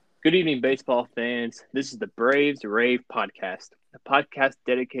Good evening, baseball fans. This is the Braves Rave podcast, a podcast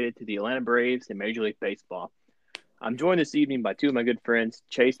dedicated to the Atlanta Braves and Major League Baseball. I'm joined this evening by two of my good friends,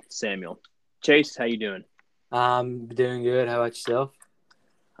 Chase and Samuel. Chase, how you doing? I'm doing good. How about yourself?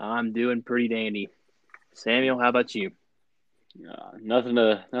 I'm doing pretty dandy. Samuel, how about you? Nothing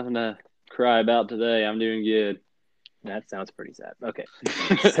to cry about today. I'm doing good. That sounds pretty sad. Okay,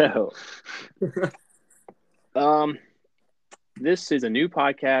 so this is a new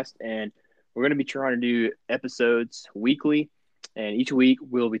podcast, and we're going to be trying to do episodes weekly. And each week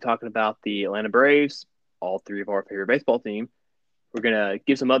we'll be talking about the Atlanta Braves, all three of our favorite baseball team. We're going to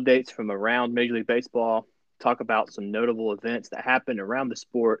give some updates from around Major League Baseball, talk about some notable events that happened around the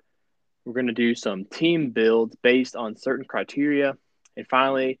sport. We're going to do some team builds based on certain criteria. And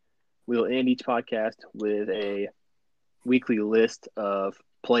finally, we'll end each podcast with a weekly list of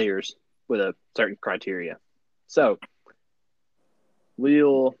players with a certain criteria. So,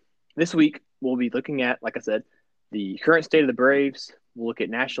 this week we'll be looking at, like I said, the current state of the Braves. We'll look at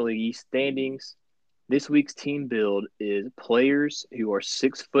National League East standings. This week's team build is players who are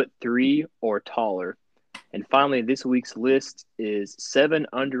 6'3" or taller. And finally, this week's list is 7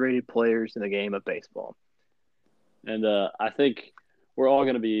 underrated players in the game of baseball. And I think we're all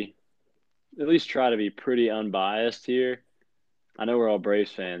going to be, at least try to be pretty unbiased here. I know we're all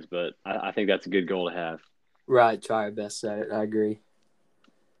Braves fans, but I think that's a good goal to have. Right, try our best at it. I agree.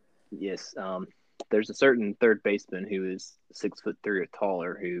 Yes, there's a certain third baseman who is 6'3" or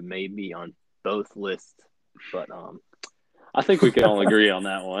taller who may be on both lists, but I think we can all agree on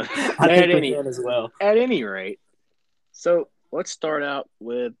that one. I think we can as well. At any rate, so let's start out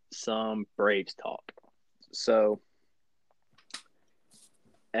with some Braves talk. So,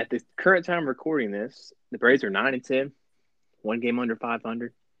 at the current time of recording this, the Braves are 9-10, one game under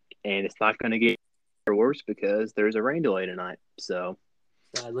 500, and it's not going to get worse because there's a rain delay tonight. So,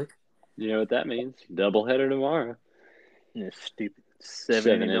 sadly, you know what that means? Doubleheader tomorrow. Stupid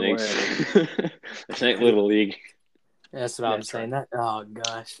 7 innings. This ain't Little League. That's what I'm saying. Right. Oh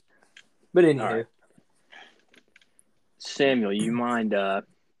gosh. But anywho, right. Samuel, you mind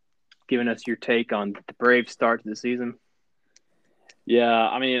giving us your take on the Braves' start to the season? Yeah,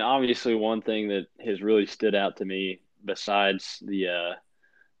 I mean, obviously, one thing that has really stood out to me, besides the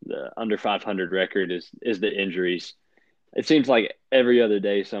under 500 record, is the injuries. It seems like every other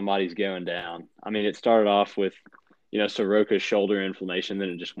day somebody's going down. I mean, it started off with, Soroka's shoulder inflammation, then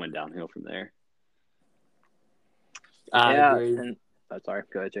it just went downhill from there. I agree. Sorry,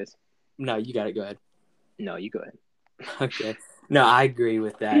 go ahead, Chase. No, you got it. Go ahead. No, you go ahead. Okay. No, I agree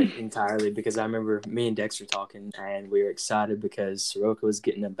with that entirely because I remember me and Dexter talking, and we were excited because Soroka was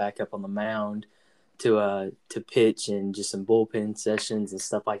getting them back up on the mound to pitch and just some bullpen sessions and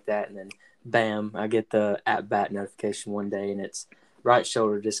stuff like that. And then, bam, I get the at-bat notification one day, and it's right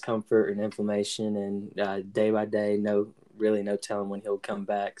shoulder discomfort and inflammation, and day by day, no telling when he'll come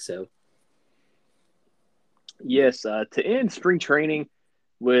back. So, yes, to end spring training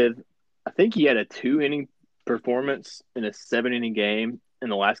with, I think he had a 2-inning performance in a 7-inning game in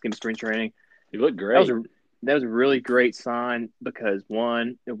the last game of spring training. He looked great. That was a really great sign because,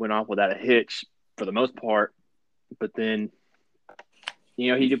 one, it went off without a hitch for the most part, but then,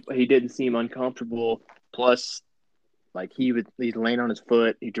 he didn't seem uncomfortable. Plus, like he'd land on his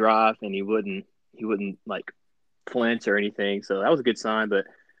foot, he'd drive, and he wouldn't like flinch or anything. So that was a good sign, but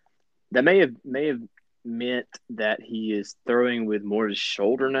that may have meant that he is throwing with more of his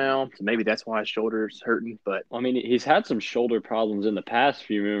shoulder now. So maybe that's why his shoulder's hurting. But I mean, he's had some shoulder problems in the past. If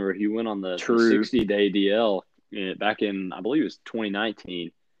you remember, he went on the 60-day DL back in, I believe it was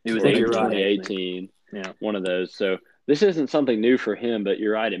 2019. It was 2018. Yeah, one of those. So this isn't something new for him, but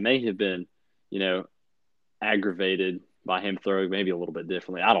you're right. It may have been, aggravated by him throwing maybe a little bit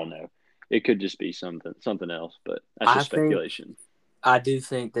differently. I don't know. It could just be something else, but that's just speculation. I do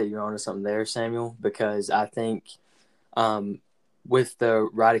think that you're onto something there, Samuel, because I think with the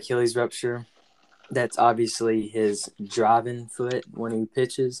right Achilles rupture, that's obviously his driving foot when he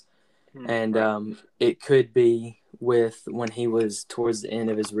pitches. And it could be with when he was towards the end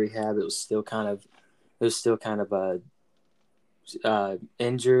of his rehab, it was still kind of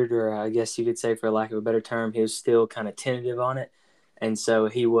injured, or I guess you could say, for lack of a better term, he was still kind of tentative on it. And so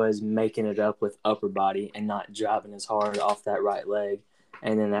he was making it up with upper body and not driving as hard off that right leg.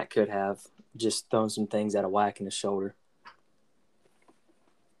 And then that could have just thrown some things out of whack in his shoulder.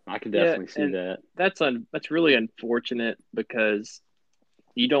 I can definitely see that. That's really unfortunate because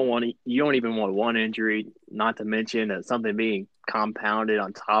you don't even want one injury, not to mention something being compounded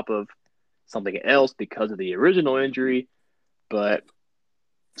on top of something else because of the original injury. But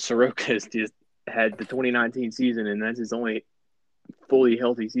Soroka's just had the 2019 season, and that's his only fully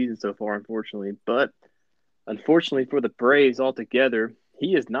healthy season so far, unfortunately. But unfortunately for the Braves altogether,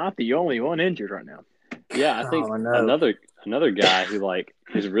 he is not the only one injured right now. Yeah, I think Oh no. another guy who like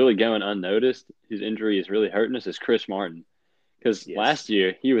is really going unnoticed, whose injury is really hurting us, is Chris Martin. Because Yes. last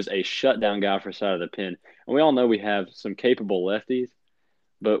year he was a shutdown guy for side of the pen, and we all know we have some capable lefties,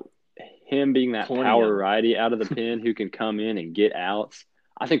 but him being that Plenty power of them. righty out of the pen who can come in and get outs,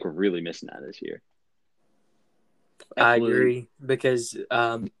 I think we're really missing that this year. I Absolutely. agree because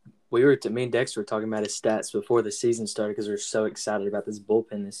me and Dexter were talking about his stats before the season started because we are so excited about this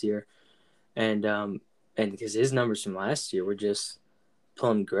bullpen this year, and because his numbers from last year were just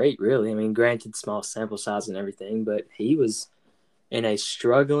plumb great, really. I mean, granted, small sample size and everything, but he was in a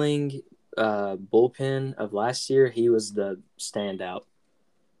struggling bullpen of last year. He was the standout.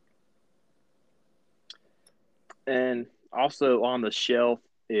 And also on the shelf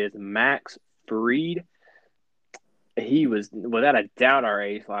is Max Fried. He was without a doubt our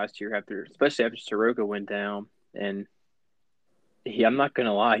ace last year, especially after Soroka went down. And I'm not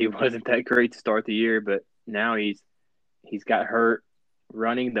gonna lie, he wasn't that great to start the year, but now he's got hurt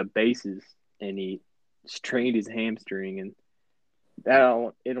running the bases and he strained his hamstring, and I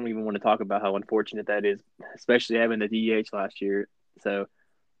don't even want to talk about how unfortunate that is, especially having the DH last year. So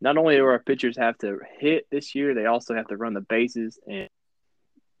not only do our pitchers have to hit this year, they also have to run the bases, and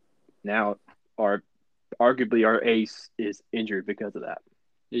now our arguably our ace is injured because of that.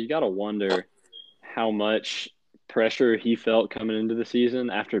 You got to wonder how much pressure he felt coming into the season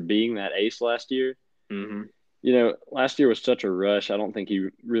after being that ace last year. Mm-hmm. You know, last year was such a rush. I don't think he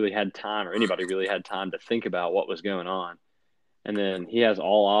really had time, or anybody really had time to think about what was going on. And then he has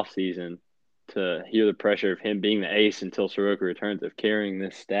all off season to hear the pressure of him being the ace until Soroka returns, of carrying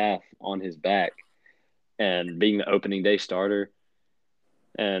this staff on his back and being the opening day starter.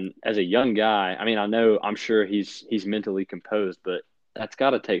 And as a young guy, I mean, I'm sure he's mentally composed, but that's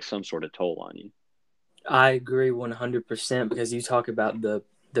got to take some sort of toll on you. I agree 100% because you talk about the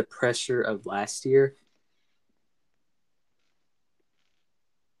pressure of last year.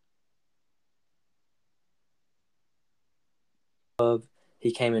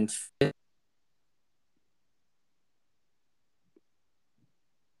 He came in fifth.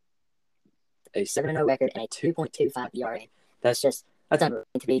 A 7-0 record and a 2.25 ERA. That's unreal,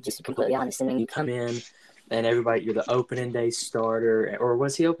 to be just completely honest. And then you come in and you're the opening day starter, or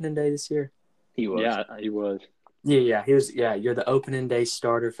was he opening day this year? He was. Yeah, he was. Yeah, he was. Yeah, you're the opening day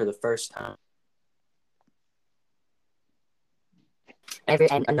starter for the first time.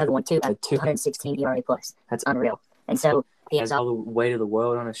 And another one too, a 216 ERA plus. That's unreal. And so he has all the weight of the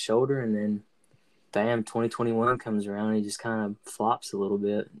world on his shoulder, and then bam, 2021 comes around and he just kind of flops a little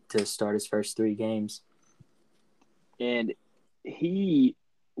bit to start his first 3 games. And he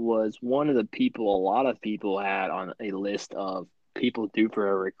was one of the people a lot of people had on a list of people due for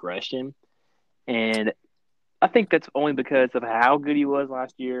a regression. And I think that's only because of how good he was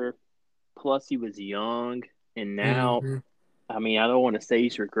last year. Plus, he was young. And now, I mean, I don't want to say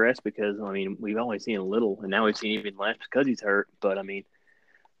he's regressed because, I mean, we've only seen a little. And now we've seen even less because he's hurt. But, I mean,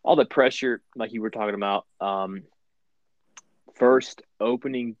 all the pressure, like you were talking about, first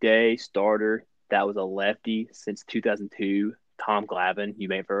opening day starter that was a lefty since 2002, Tom Glavine. You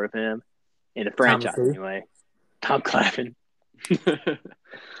may have heard of him in the franchise anyway. Tom Glavine.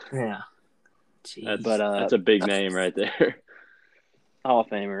 Yeah. Jeez. That's a big name right there. Hall of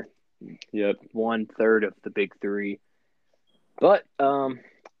Famer. Yep. 1/3 of the big 3. But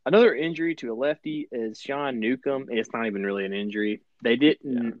another injury to a lefty is Sean Newcomb. It's not even really an injury. They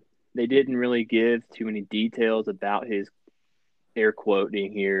didn't really give too many details about his air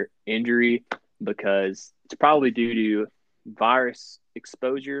quoting here injury because it's probably due to virus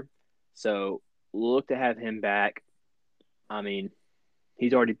exposure. So look to have him back. I mean,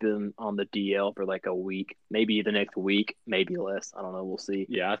 he's already been on the DL for like a week, maybe the next week, maybe less. I don't know. We'll see.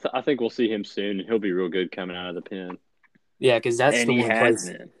 Yeah, I think we'll see him soon, and he'll be real good coming out of the pen. Yeah, because that's the one place.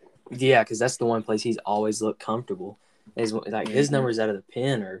 Been. Yeah, because that's the one place he's always looked comfortable. Is like his numbers out of the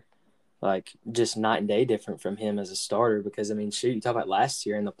pen are like just night and day different from him as a starter. Because I mean, shoot, you talk about last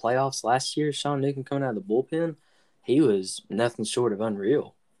year in the playoffs. Last year, Sean Newcomb coming out of the bullpen, he was nothing short of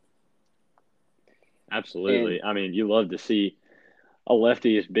unreal. Absolutely. I mean, you love to see a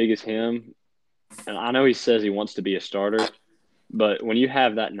lefty as big as him. And I know he says he wants to be a starter, but when you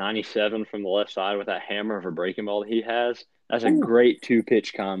have that 97 from the left side with that hammer of a breaking ball that he has, that's a great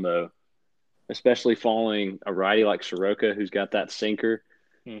 2-pitch combo, especially following a righty like Soroka who's got that sinker.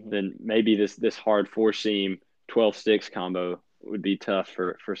 Then maybe this hard 4-seam 12-sticks combo would be tough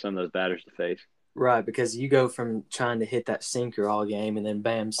for some of those batters to face. Right, because you go from trying to hit that sinker all game, and then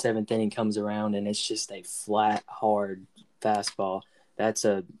bam, 7th inning comes around, and it's just a flat, hard fastball. That's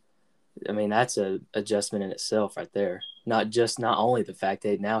a adjustment in itself right there. Not only the fact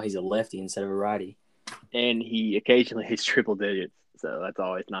that now he's a lefty instead of a righty. And he occasionally hits triple digits, so that's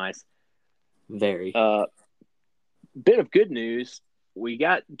always nice. Very. Bit of good news. We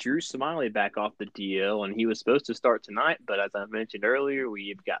got Drew Smiley back off the DL, and he was supposed to start tonight, but as I mentioned earlier,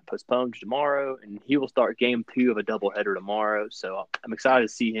 we've got postponed to tomorrow, and he will start game 2 of a doubleheader tomorrow. So I'm excited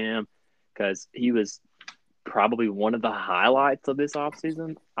to see him because he was probably one of the highlights of this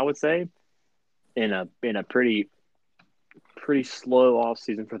offseason, I would say, in a pretty slow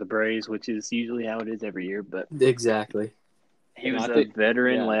offseason for the Braves, which is usually how it is every year. But exactly, he was a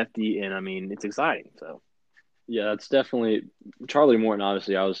veteran lefty, and I mean it's exciting. So yeah, it's definitely Charlie Morton.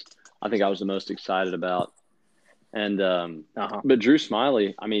 Obviously, I think I was the most excited about, and but Drew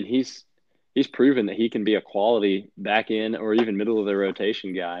Smiley. I mean, he's proven that he can be a quality back end or even middle of the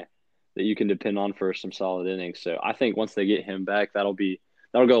rotation guy that you can depend on for some solid innings. So I think once they get him back, that'll go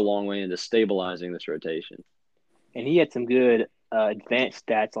a long way into stabilizing this rotation. And he had some good advanced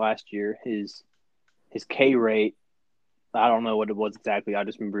stats last year. His K rate, I don't know what it was exactly. I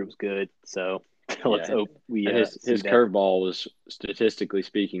just remember it was good. So let's hope we. His curveball was, statistically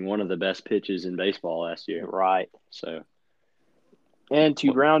speaking, one of the best pitches in baseball last year. Right. So, and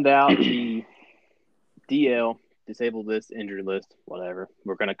to round out the DL disabled list, injured list, whatever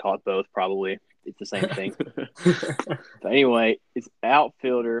we're going to call it both. Probably it's the same thing. But anyway, it's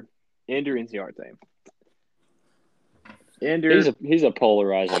outfielder Ender Inciarte. Ender, he's a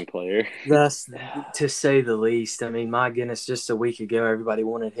polarizing player. That's to say the least. I mean, my goodness, just a week ago, everybody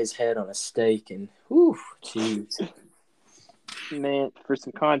wanted his head on a stake, and whew, jeez. Man, for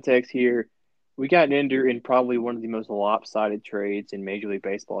some context here, we got Ender in probably one of the most lopsided trades in Major League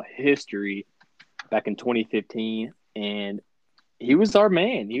Baseball history back in 2015, and he was our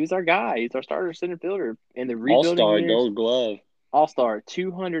man. He was our guy. He's our starter center fielder in the rebuilding All-Star, years. Gold Glove. All-Star,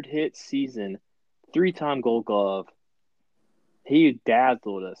 200 hit season, 3-time Gold Glove. He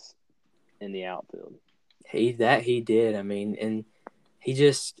dazzled us in the outfield. He did. I mean, and he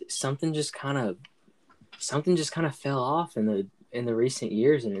just something just kind of fell off in the recent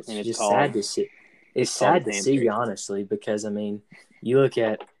years, and it's just sad to see. It's sad to see, honestly, because I mean, you look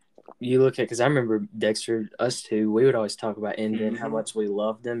at because I remember Dexter, us two, we would always talk about Ender and how much we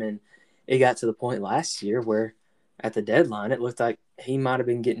loved him, and it got to the point last year where at the deadline it looked like he might have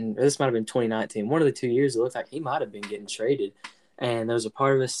been getting. This might have been 2019, one of the 2 years. It looked like he might have been getting traded. And there was a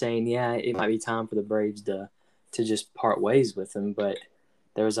part of us saying, yeah, it might be time for the Braves to just part ways with him. But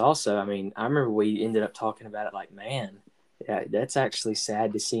there was also, I mean, I remember we ended up talking about it like, man, yeah, that's actually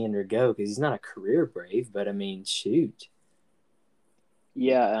sad to see Ender go because he's not a career Brave, but I mean, shoot.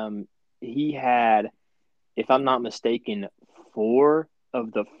 Yeah, he had, if I'm not mistaken, 4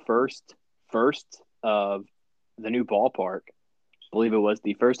 of the first of the new ballpark. I believe it was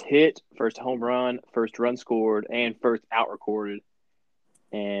the first hit, first home run, first run scored, and first out recorded.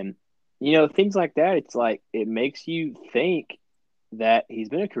 And, you know, things like that, it's like it makes you think that he's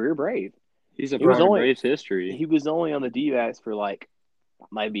been a career Brave. He's a part of Braves history. He was only on the D-backs for like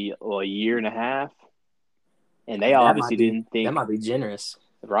maybe a year and a half. And they obviously didn't think – that might be generous.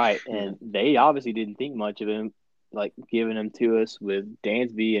 Right. And they obviously didn't think much of him, like giving him to us with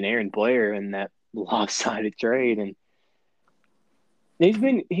Dansby and Aaron Blair in that lopsided trade. And he's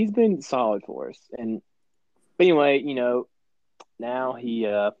been solid for us. And anyway, you know, now he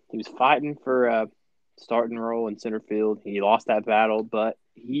was fighting for a starting role in center field. He lost that battle, but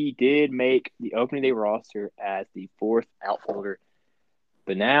he did make the opening day roster as the 4th outfielder.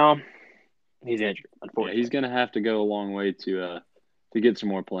 But now he's injured, unfortunately. Yeah, he's going to have to go a long way to get some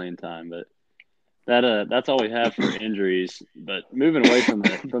more playing time. But that's all we have for injuries. But moving away from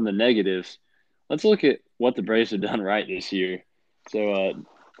the negatives, let's look at what the Braves have done right this year. So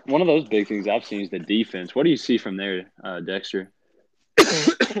one of those big things I've seen is the defense. What do you see from there, Dexter?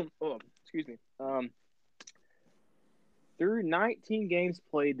 Oh, excuse me. Through 19 games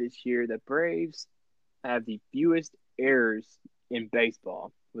played this year, the Braves have the fewest errors in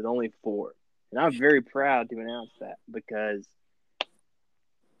baseball with only 4. And I'm very proud to announce that because,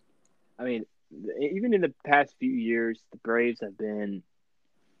 I mean, even in the past few years, the Braves have been,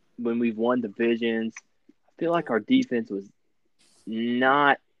 when we've won divisions, I feel like our defense was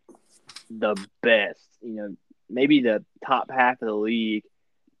not the best. You know, maybe the top half of the league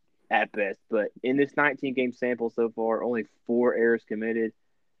at best. But in this 19-game sample so far, only 4 errors committed.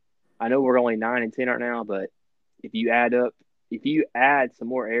 I know we're only 9-10 right now, but if you add some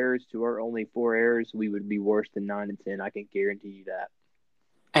more errors to our only 4 errors, we would be worse than 9-10. I can guarantee you that.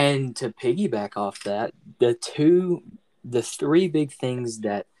 And to piggyback off that, the 3 big things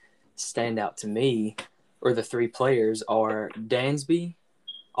that stand out to me or the three players, are Dansby,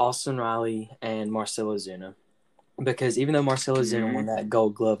 Austin Riley, and Marcell Ozuna. Because even though Marcell Ozuna won that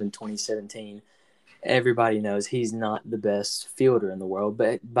Gold Glove in 2017, everybody knows he's not the best fielder in the world,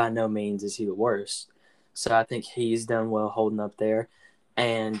 but by no means is he the worst. So I think he's done well holding up there.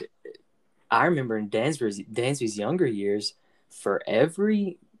 And I remember in Dansby's younger years, for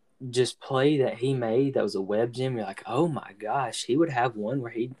every just play that he made that was a web gem, you're like, oh my gosh, he would have one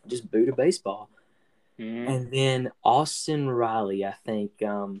where he just boot a baseball. And then Austin Riley, I think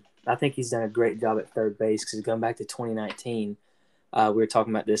he's done a great job at third base because going back to 2019, we were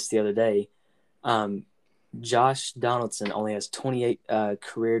talking about this the other day. Josh Donaldson only has 28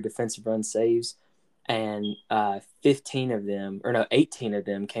 career defensive run saves, and 18 of them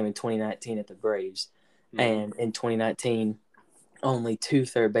came in 2019 at the Braves. And in 2019, only 2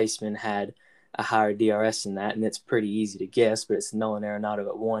 third basemen had a higher DRS than that, and it's pretty easy to guess, but it's Nolan Arenado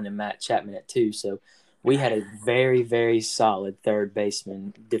at 1 and Matt Chapman at 2. So we had a very, very solid third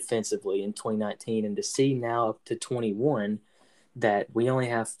baseman defensively in 2019, and to see now up to 21 that we only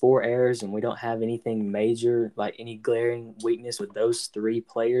have 4 errors and we don't have anything major, like any glaring weakness with those 3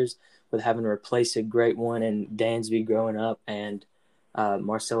 players, with having to replace a great one and Dansby growing up and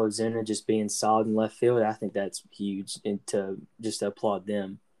Marcell Ozuna just being solid in left field, I think that's huge, and to applaud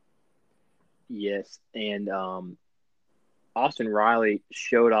them. Yes, and Austin Riley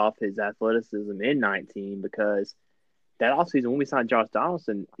showed off his athleticism in 19 because that offseason when we signed Josh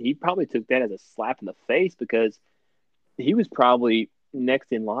Donaldson, he probably took that as a slap in the face because he was probably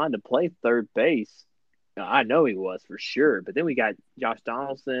next in line to play third base. I know he was for sure, but then we got Josh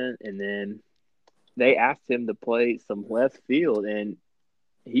Donaldson, and then they asked him to play some left field, and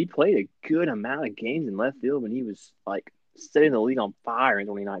he played a good amount of games in left field when he was like setting the league on fire in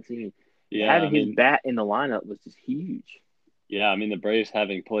 2019. Yeah, having his bat in the lineup was just huge. Yeah, I mean, the Braves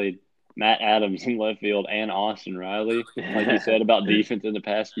having played Matt Adams in left field and Austin Riley, like you said about defense in the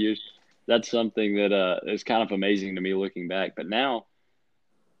past years, that's something that is kind of amazing to me looking back. But now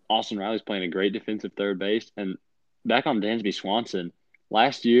Austin Riley's playing a great defensive third base. And back on Dansby Swanson,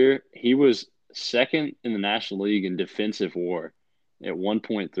 last year he was second in the National League in defensive WAR at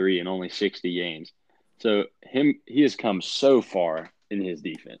 1.3 in only 60 games. So he has come so far in his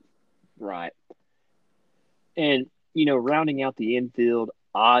defense. Right. And, rounding out the infield,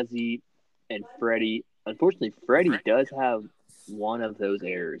 Ozzy and Freddie. Unfortunately, Freddie does have one of those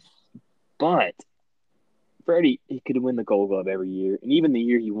errors. But Freddie, he could win the Gold Glove every year. And even the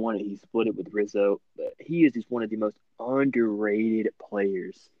year he won it, he split it with Rizzo. But he is just one of the most underrated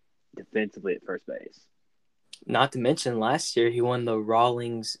players defensively at first base. Not to mention last year he won the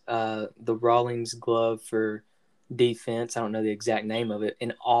Rawlings glove for defense. I don't know the exact name of it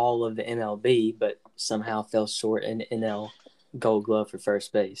in all of the MLB, but somehow fell short in NL Gold Glove for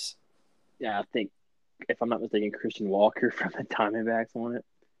first base. Yeah, I think, if I'm not mistaken, Christian Walker from the Diamondbacks won it.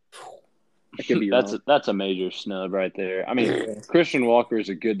 I could be wrong. That's a major snub right there. I mean, Christian Walker is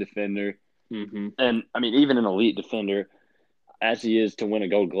a good defender, and I mean even an elite defender, as he is to win a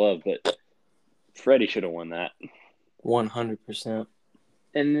Gold Glove. But Freddie should have won that. 100%.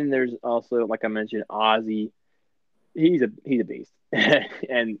 And then there's also, like I mentioned, Ozzy. He's a beast,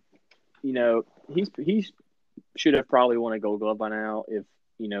 and he should have probably won a Gold Glove by now if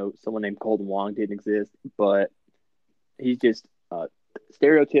someone named Colton Wong didn't exist. But he's just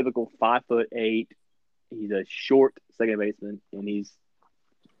stereotypical 5'8". He's a short second baseman, and he's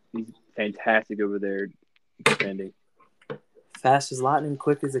fantastic over there defending. Fast as lightning,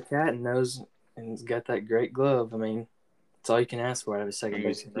 quick as a cat, and he's got that great glove. I mean, that's all you can ask for out of a second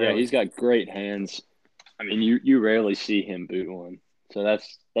baseman. Yeah, he's got great hands. I mean, you rarely see him boot one, so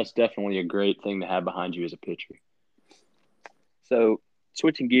that's definitely a great thing to have behind you as a pitcher. So,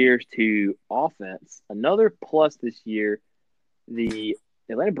 switching gears to offense, another plus this year, the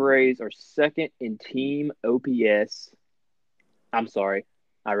Atlanta Braves are second in team OPS. I'm sorry,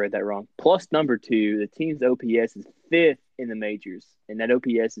 I read that wrong. Plus number 2, the team's OPS is 5th in the majors, and that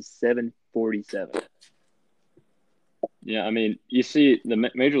OPS is 747. Yeah, I mean, you see the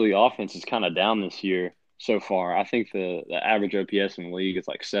Major League offense is kind of down this year so far. I think the average OPS in the league is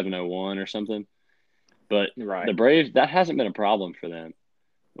like 701 or something. But The Braves, that hasn't been a problem for them.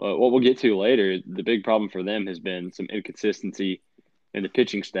 What we'll get to later, the big problem for them has been some inconsistency in the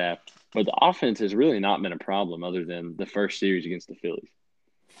pitching staff. But the offense has really not been a problem other than the first series against the Phillies.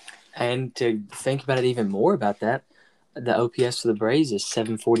 And to think about it even more about that, the OPS for the Braves is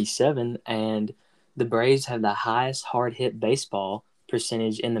 747, and the Braves have the highest hard-hit baseball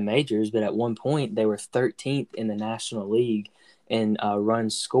percentage in the majors, but at one point they were 13th in the National League in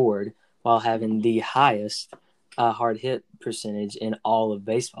runs scored while having the highest hard-hit percentage in all of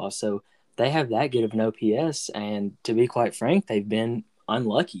baseball. So they have that good of an OPS, and to be quite frank, they've been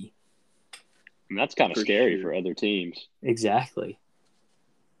unlucky. And that's kind of For scary sure. for other teams. Exactly.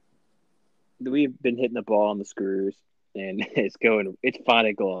 We've been hitting the ball on the screws, and it's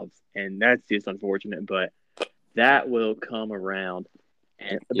finding gloves, and that's just unfortunate. But that will come around,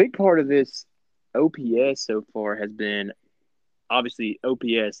 and a big part of this OPS so far has been obviously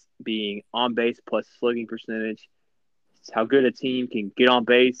OPS being on base plus slugging percentage. It's how good a team can get on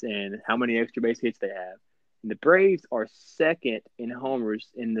base and how many extra base hits they have. And the Braves are second in homers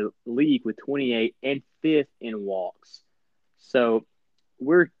in the league with 28 and fifth in walks. So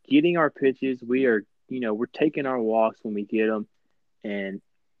we're getting our pitches. We're taking our walks when we get them, and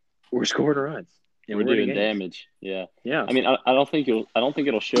we're scoring runs. And We're winning doing games. damage. Yeah. Yeah. I mean, I don't think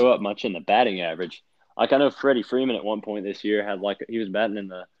it'll show up much in the batting average. Like I know Freddie Freeman at one point this year had he was batting in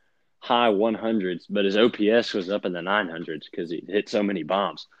the high 100s, but his OPS was up in the 900s because he hit so many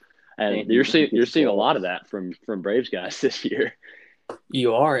bombs. And you're seeing a lot of that from Braves guys this year.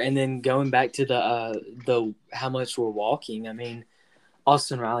 You are, and then going back to the how much we're walking. I mean,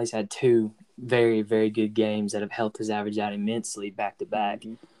 Austin Riley's had two very, very good games that have helped his average out immensely back to back.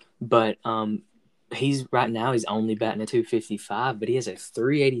 But he's only batting a 255, but he has a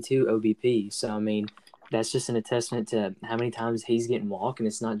 382 OBP. So I mean, that's just a testament to how many times he's getting walked, and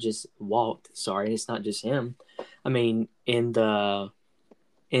it's not just him. I mean, in the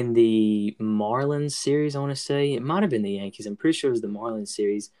Marlins series, I want to say it might have been the Yankees. I'm pretty sure it was the Marlins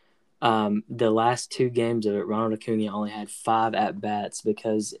series. The last two games of it, Ronald Acuna only had 5 at bats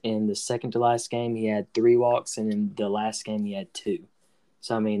because in the second to last game he had 3 walks, and in the last game he had 2.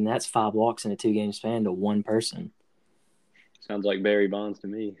 So I mean that's 5 walks in a 2-game span to one person. Sounds like Barry Bonds to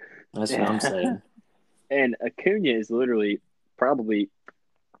me. That's what I'm saying. And Acuna is literally probably,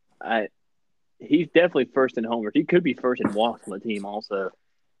 he's definitely first in homers. He could be first in walks on the team also.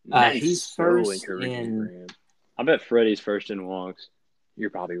 He's so first encouraging for him. I bet Freddie's first in walks. You're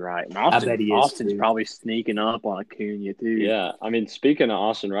probably right. And I bet he is Austin's too. probably sneaking up on Acuna too. Yeah, I mean, speaking of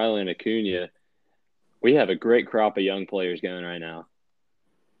Austin Riley and Acuna, we have a great crop of young players going right now.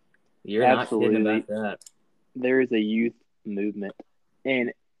 You're Absolutely. not kidding about that. There is a youth movement,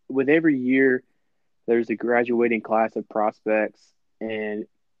 and with every year, there's a graduating class of prospects. And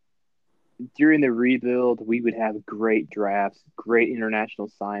during the rebuild, we would have great drafts, great international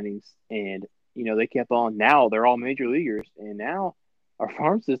signings, and they kept on. Now they're all major leaguers, and now our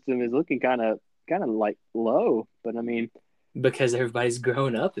farm system is looking kind of like low. But I mean, because everybody's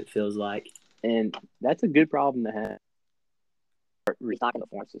growing up, it feels like, and that's a good problem to have. Restocking the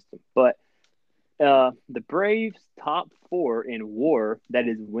farm system, but the Braves' top 4 in WAR, that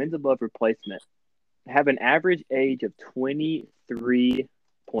is wins above replacement, have an average age of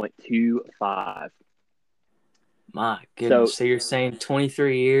 23.25. My goodness. So you're saying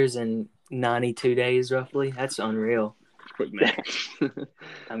 23 years and 92 days roughly? That's unreal. Quick math.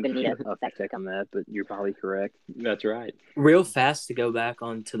 I'm going to need a fact check on that, but you're probably correct. That's right. Real fast to go back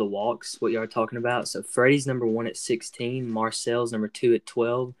on to the walks, what you are talking about. So Freddie's number 1 at 16, Marcel's number 2 at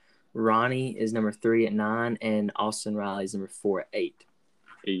 12, Ronnie is number 3 at 9, and Austin Riley's number 4 at 8.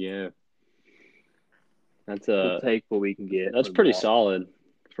 Yeah. That's we'll take what we can get. That's pretty solid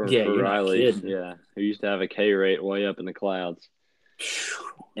for Riley. Yeah, who used to have a K rate way up in the clouds.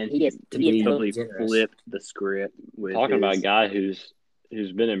 And he totally flipped the script with talking about a guy who's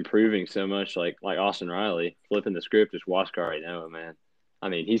been improving so much, like Austin Riley, flipping the script is Huascar Ynoa, man. I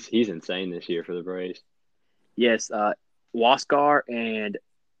mean, he's insane this year for the Braves. Yes, Huascar and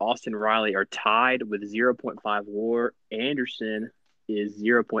Austin Riley are tied with 0.5 WAR. Anderson is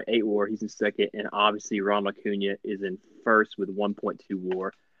 0.8 WAR. He's in second, and obviously Ronald Acuna is in first with 1.2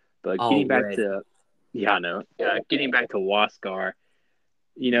 WAR. But getting back to Huascar,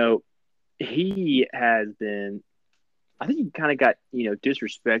 he has been. I think he kind of got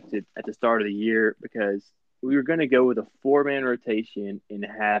disrespected at the start of the year because we were going to go with a 4-man rotation and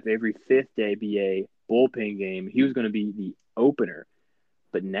have every 5th day be a bullpen game. He was going to be the opener,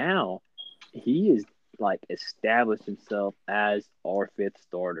 but now he is established himself as our 5th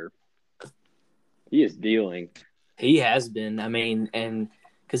starter. He is dealing. He has been. I mean, and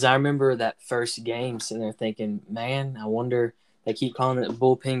because I remember that first game sitting there thinking, man, I wonder, they keep calling it a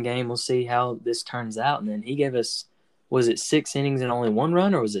bullpen game. We'll see how this turns out. And then he gave us, was it 6 innings and only 1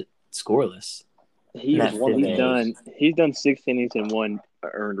 run, or was it scoreless? He's done 6 innings and 1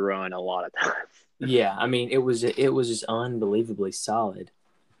 earned run a lot of times. Yeah, I mean, it was just unbelievably solid.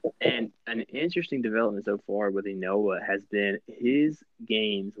 And an interesting development so far with Ynoa has been his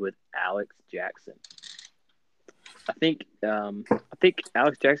games with Alex Jackson. I think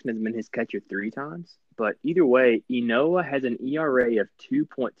Alex Jackson has been his catcher 3 times, but either way, Enoa has an ERA of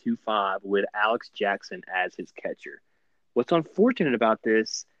 2.25 with Alex Jackson as his catcher. What's unfortunate about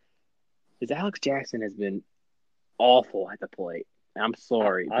this is Alex Jackson has been awful at the plate. I'm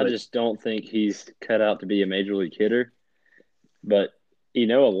sorry. I just don't think he's cut out to be a major league hitter, but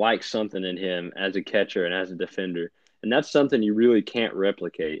Enoa likes something in him as a catcher and as a defender, and that's something you really can't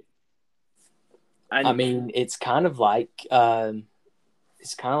replicate. I mean, it's kind of like I'm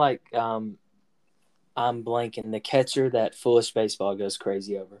blanking, the catcher that Foolish Baseball goes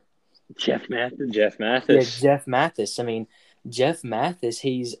crazy over. Jeff Mathis. Yeah, Jeff Mathis. I mean, Jeff Mathis,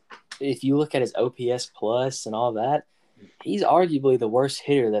 if you look at his OPS plus and all that, he's arguably the worst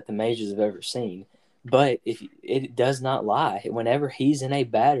hitter that the majors have ever seen. But it does not lie. Whenever he's in a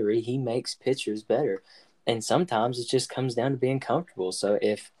battery, he makes pitchers better. And sometimes it just comes down to being comfortable. So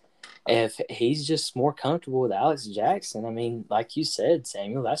if he's just more comfortable with Alex Jackson, I mean, like you said,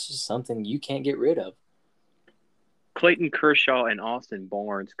 Samuel, that's just something you can't get rid of. Clayton Kershaw and Austin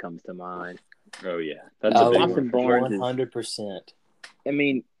Barnes comes to mind. Oh, yeah. That's a big Austin one. Barnes 100%. I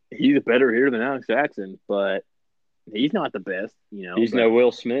mean, he's a better hitter than Alex Jackson, but he's not the best, He's no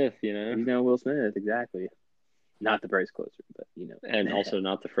Will Smith, He's no Will Smith, exactly. Not the Braves closer, but, And also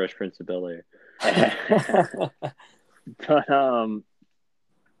not the Fresh Prince of Bel-Air. But,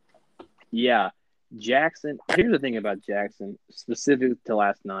 yeah, Jackson. Here's the thing about Jackson, specific to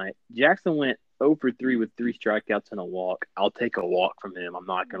last night. Jackson went 0 for 3 with 3 strikeouts and a walk. I'll take a walk from him. I'm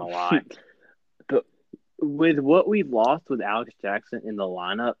not going to lie. But with what we lost with Alex Jackson in the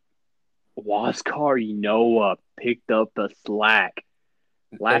lineup, Huascar Ynoa picked up the slack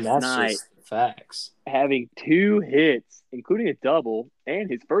last night. Facts. Having 2 hits, including a double, and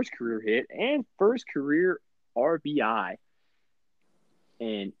his first career hit and first career RBI.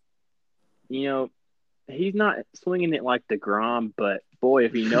 And he's not swinging it like DeGrom, but boy,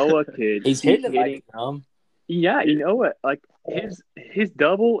 if Ynoa could, he's hitting it like DeGrom. Yeah, like his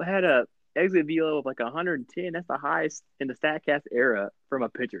double had a exit velo of like 110. That's the highest in the Statcast era from a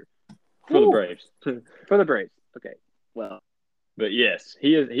pitcher for the Braves. For the Braves. Okay, well, but yes,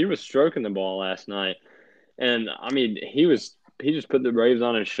 he was stroking the ball last night, and I mean he just put the Braves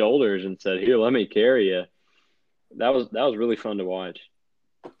on his shoulders and said, "Here, let me carry you." That was really fun to watch.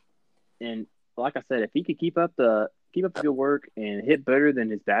 And like I said, if he could keep up the good work and hit better than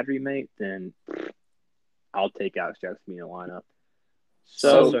his battery mate, then I'll take Alex Jackson in the lineup.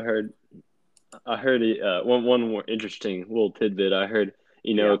 So I heard one more interesting little tidbit. I heard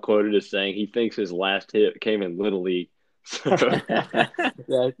quoted as saying he thinks his last hit came in Little League. So.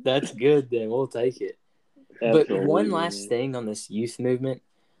 That's good. Then we'll take it. Absolutely. But one last thing on this youth movement.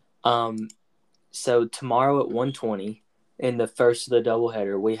 So tomorrow at 1:20. In the first of the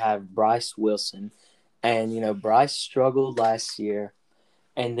doubleheader, we have Bryce Wilson. And, Bryce struggled last year.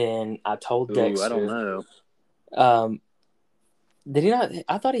 And then I told Dexter. I don't know. Did he not?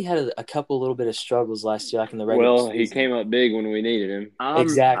 I thought he had a couple little bit of struggles last year, like in the regular season. He came up big when we needed him.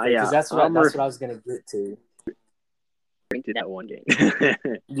 Exactly, because that's what I was going to get to. Into that one game.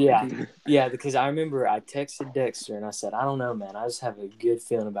 Yeah, because I remember I texted Dexter and I said, I don't know, man. I just have a good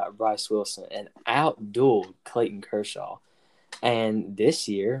feeling about Bryce Wilson, and outdueled Clayton Kershaw. And this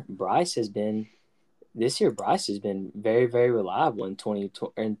year, Bryce has been very, very reliable in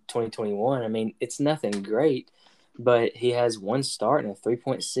 2021. I mean, it's nothing great, but he has 1 start and a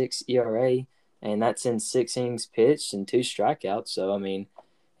 3.6 ERA, and that's in 6 innings pitched and 2 strikeouts. So, I mean,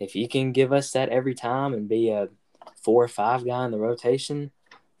 if you can give us that every time and be a 4 or 5 guy in the rotation,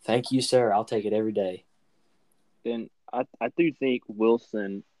 thank you, sir. I'll take it every day. Then I do think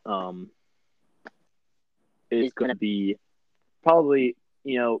Wilson is going to be probably,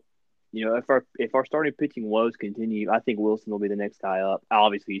 if our starting pitching woes continue, I think Wilson will be the next guy up.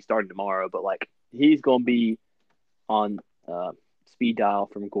 Obviously, he's starting tomorrow, but he's going to be on speed dial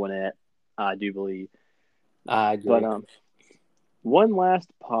from Gwinnett, I do believe. I agree. But one last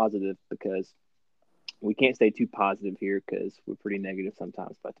positive, because we can't stay too positive here because we're pretty negative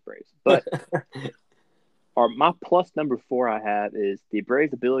sometimes about the Braves. But my plus number 4 I have is the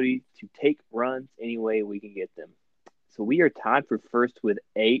Braves' ability to take runs any way we can get them. So we are tied for first with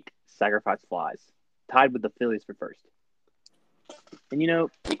 8 sacrifice flies, tied with the Phillies for first. And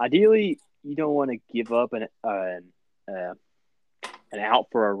ideally, you don't want to give up an out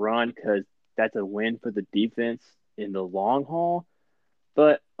for a run because that's a win for the defense in the long haul.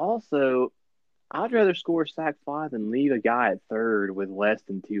 But also, I'd rather score a sac fly than leave a guy at third with less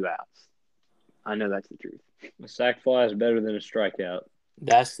than 2 outs. I know that's the truth. A sac fly is better than a strikeout.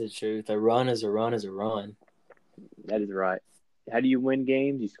 That's the truth. A run is a run is a run. That is right. How do you win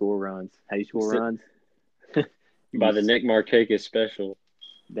games? You score runs. How do you score runs? by the Nick Markakis special.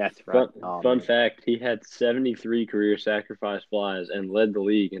 That's right. Fun fact, he had 73 career sacrifice flies and led the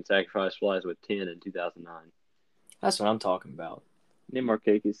league in sacrifice flies with 10 in 2009. That's what I'm talking about. Nick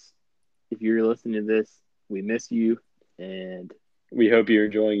Markakis, if you're listening to this, we miss you, and we hope you're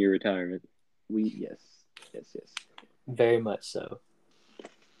enjoying your retirement. Yes. Very much so.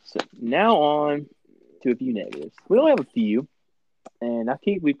 So now on to a few negatives. We only have a few, and I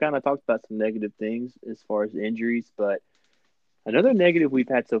think we've kind of talked about some negative things as far as injuries, but another negative we've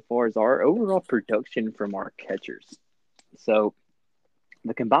had so far is our overall production from our catchers. So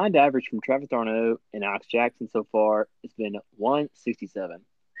the combined average from Travis d'Arnaud and Alex Jackson so far has been 167,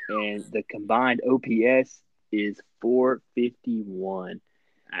 and the combined OPS is 451.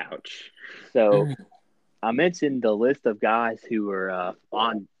 Ouch. So I mentioned the list of guys who are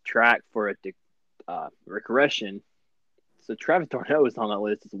on track for a regression. So Travis d'Arnaud is on that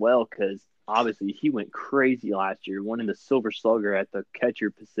list as well because obviously he went crazy last year, winning the Silver Slugger at the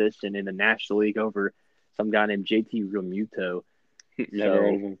catcher position in the National League over some guy named JT Realmuto. Never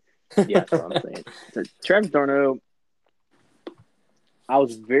heard of him. Yeah, that's what I'm saying. So Travis d'Arnaud, I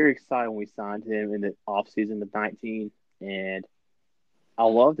was very excited when we signed him in the offseason of 19, and I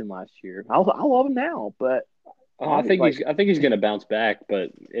loved him last year. I love him now, but I think he's going to bounce back.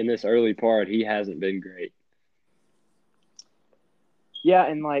 But in this early part, he hasn't been great. Yeah,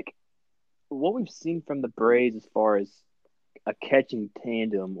 and what we've seen from the Braves as far as a catching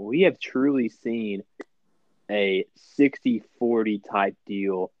tandem, we have truly seen a 60-40 type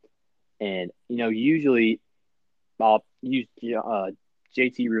deal. And usually I'll use JT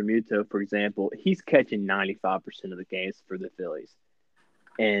Realmuto, for example. He's catching 95% of the games for the Phillies.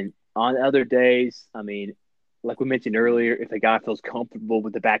 And on other days, I mean, like we mentioned earlier, if a guy feels comfortable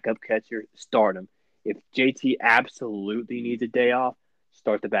with the backup catcher, start him. If JT absolutely needs a day off,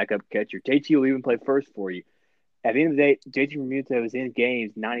 start the backup catcher. JT will even play first for you. At the end of the day, JT Realmuto is in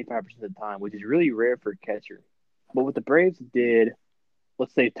games 95% of the time, which is really rare for a catcher. But what the Braves did,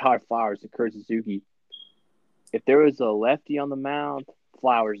 let's say Todd Flowers and Kurt Suzuki, if there was a lefty on the mound,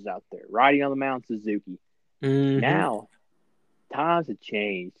 Flowers is out there. Righty on the mound, Suzuki. Mm-hmm. Now, times have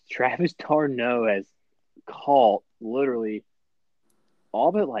changed. Travis d'Arnaud has caught literally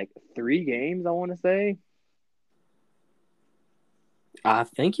all but 3 games, I want to say. I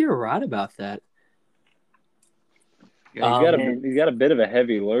think you're right about that. Yeah, he's got a bit of a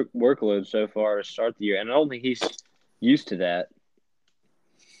heavy workload so far to start the year, and I don't think he's used to that.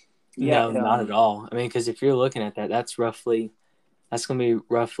 Yeah, no, not at all. I mean, because if you're looking at that, that's going to be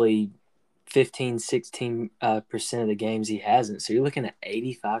roughly 15-16% of the games he hasn't. So you're looking at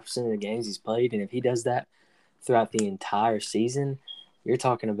 85% of the games he's played, and if he does that throughout the entire season, you're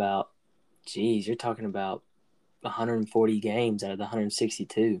talking about 140 games out of the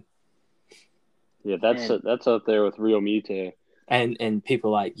 162. Yeah, that's up there with Realmuto. And people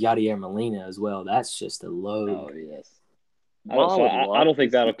like Yadier Molina as well. That's just a load. Oh, yes. I don't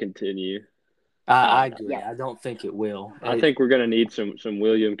think that'll continue. I agree. Yeah. I don't think it will. I think we're going to need some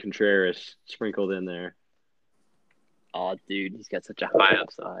William Contreras sprinkled in there. Oh, dude, he's got such a high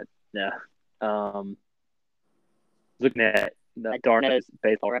upside. Yeah. Looking at the d'Arnaud's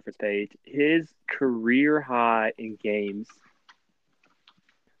baseball reference page, his career high in games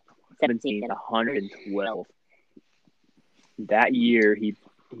 112. That year, he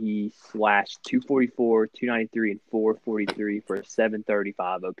slashed 244, 293, and 443 for a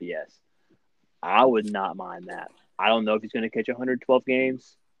 735 OPS. I would not mind that. I don't know if he's going to catch 112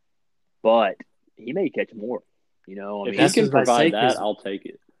 games, but he may catch more. If he can provide that, I'll take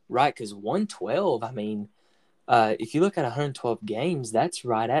it. Right, because 112, I mean, if you look at 112 games, that's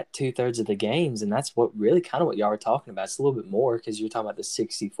right at 2/3 of the games, and that's what really kind of what y'all were talking about. It's a little bit more because you're talking about the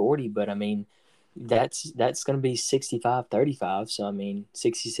 60-40, but I mean, that's going to be 65-35. So I mean,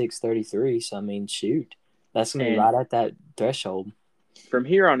 66-33. So I mean, shoot, that's going to be right at that threshold. From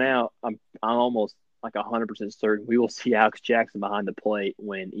here on out, I'm almost 100% certain we will see Alex Jackson behind the plate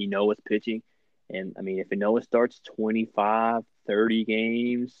when Enoa's pitching. And I mean, if Enoa starts 25, 30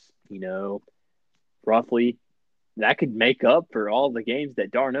 games, roughly, that could make up for all the games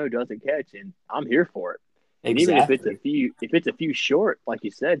that d'Arnaud doesn't catch, and I'm here for it. And exactly. Even if it's a few short, like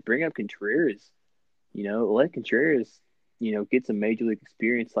you said, bring up Contreras. Let Contreras, get some major league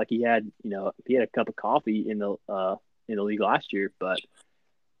experience like he had. He had a cup of coffee in the league last year, but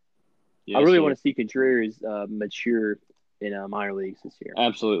I really want to see Contreras mature in minor leagues this year.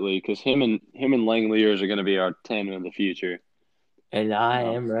 Absolutely, because him and Langeliers are going to be our tandem in the future. And I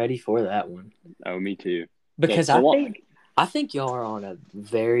am ready for that one. Oh, me too. Because I think y'all are on a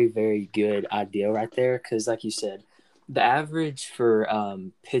very, very good idea right there. Because, like you said, The average for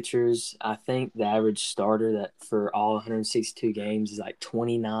pitchers, I think the average starter that for all 162 games is like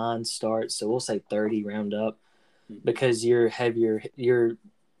 29 starts. So we'll say 30 round up, because your heavier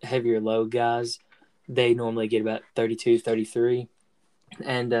load guys, they normally get about 32, 33.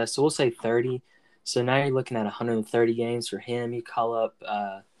 And so we'll say 30. So now you're looking at 130 games for him. You call up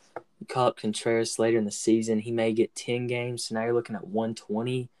Contreras later in the season. He may get 10 games. So now you're looking at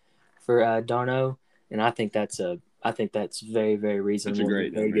 120 for d'Arnaud, and I think that's very, very reasonable. That's a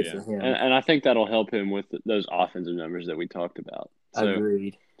great very number, good yeah. for him. And I think that'll help him with those offensive numbers that we talked about. So,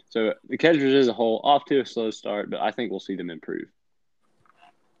 Agreed. So the catchers as a whole off to a slow start, but I think we'll see them improve.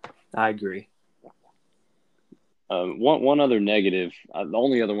 I agree. One other negative, the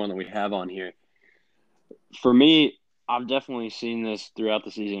only other one that we have on here, for me, I've definitely seen this throughout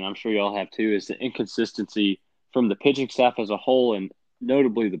the season. I'm sure y'all have too. Is the inconsistency from the pitching staff as a whole, and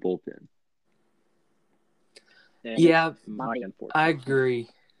notably the bullpen. Yeah, I agree.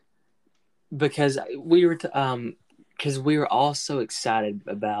 Because we were all so excited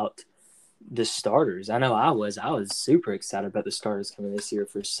about the starters. I know I was super excited about the starters coming this year,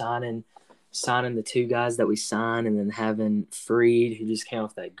 for signing the two guys that we signed, and then having Fried, who just came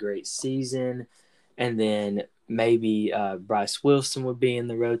off that great season, and then maybe Bryce Wilson would be in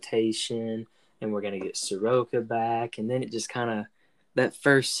the rotation, and we're going to get Soroka back. And then it just kind of, that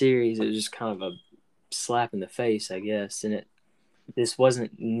first series, it was just kind of a slap in the face, I guess. And this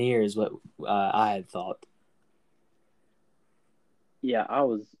wasn't near as what I had thought. Yeah, I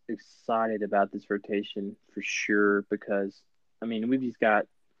was excited about this rotation for sure, because, I mean, we've just got,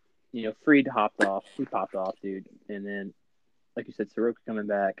 Fried hopped off. He popped off, dude. And then, like you said, Soroka coming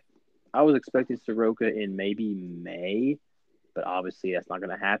back. I was expecting Soroka in maybe May, but obviously that's not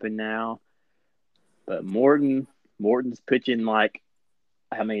going to happen now. But Morton's pitching like,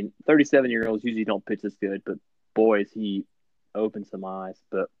 37-year-olds usually don't pitch this good, but boy, is he opened some eyes.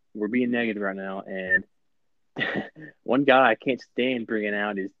 But we're being negative right now, and one guy I can't stand bringing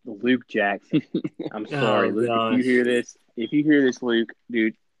out is Luke Jackson. I'm sorry, Oh, Luke. gosh. If you hear this, Luke,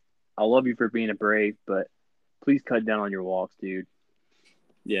 dude, I love you for being a Brave, but please cut down on your walks, dude.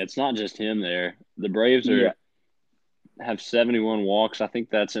 Yeah, it's not just him there. The Braves have 71 walks. I think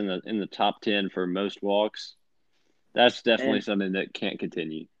that's in the top 10 for most walks. That's definitely something that can't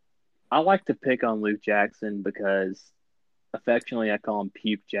continue. I like to pick on Luke Jackson because affectionately I call him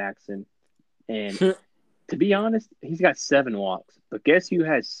Puke Jackson. And to be honest, he's got 7 walks. But guess who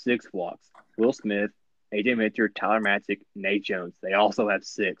has 6 walks? Will Smith, AJ Mitchell, Tyler Matzik, Nate Jones. They also have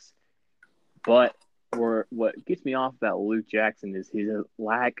 6. But what gets me off about Luke Jackson is his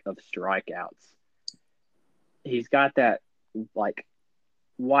lack of strikeouts. He's got that, like,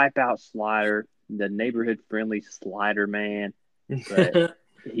 wipeout slider, the neighborhood-friendly slider, man. But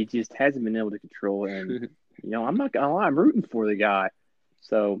he just hasn't been able to control it. And, I'm not going to lie, I'm rooting for the guy.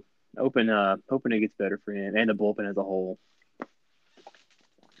 So, hoping it gets better for him and the bullpen as a whole.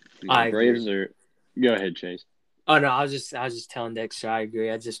 Braves are – go ahead, Chase. Oh, no, I was just telling Dexter I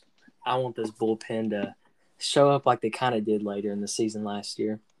agree. I want this bullpen to show up like they kind of did later in the season last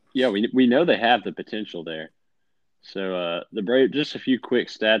year. Yeah, we know they have the potential there. So the Braves, just a few quick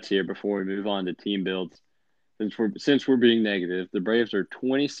stats here before we move on to team builds. Since we're being negative, the Braves are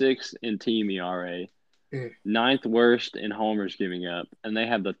 26 in team ERA, 9th worst in homers giving up, and they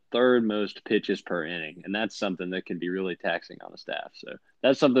have the 3rd most pitches per inning, and that's something that can be really taxing on the staff. So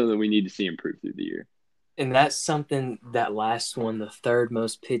that's something that we need to see improve through the year. And that's something, that last one, the 3rd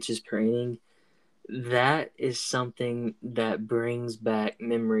most pitches per inning, that is something that brings back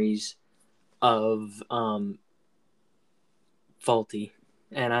memories of Faulty.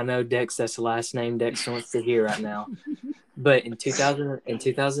 And I know Dex, that's the last name Dex wants to hear right now. But in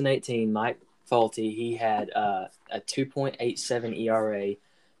 2018, Mike Faulty, he had a 2.87 ERA,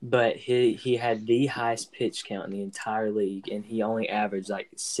 but he had the highest pitch count in the entire league, and he only averaged like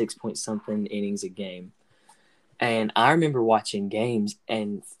 6-point-something innings a game. And I remember watching games,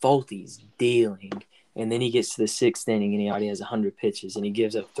 and Faulty's dealing, and then he gets to the 6th inning, and he already has 100 pitches, and he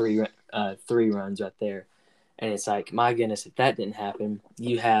gives up three runs right there. And it's like, my goodness, if that didn't happen,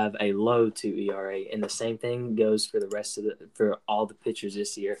 you have a low 2 ERA. And the same thing goes for for all the pitchers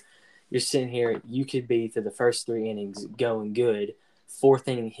this year. You're sitting here, you could be through the first 3 innings going good. 4th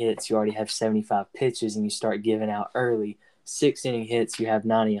inning hits, you already have 75 pitches, and you start giving out early. 6th inning hits, you have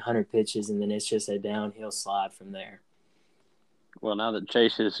 90, 100 pitches, and then it's just a downhill slide from there. Well, now that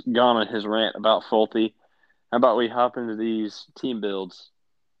Chase has gone on his rant about Faulty, how about we hop into these team builds?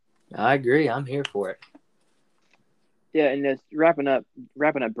 I agree. I'm here for it. Yeah, and just wrapping up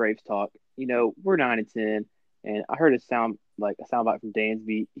Braves talk. We're 9-10, and I heard a like a soundbite from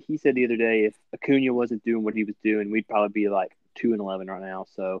Dansby. He said the other day if Acuna wasn't doing what he was doing, we'd probably be like 2-11 right now.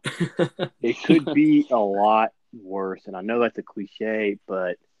 So it could be a lot worse. And I know that's a cliche,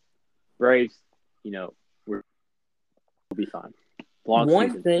 but Braves, we'll be fine. One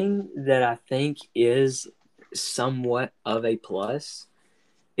Season. thing that I think is somewhat of a plus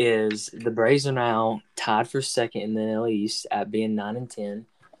is the Braves are now tied for second in the NL East at being 9-10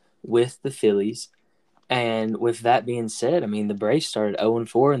 with the Phillies. And with that being said, I mean, the Braves started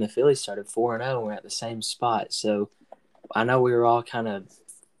 0-4 and the Phillies started 4-0. We're at the same spot. So I know we were all kind of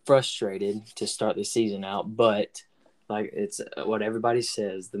frustrated to start the season out, but like it's what everybody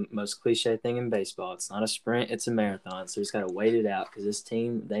says, the most cliche thing in baseball. It's not a sprint, it's a marathon. So we just got to wait it out because this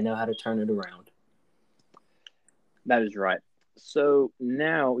team, they know how to turn it around. That is right. So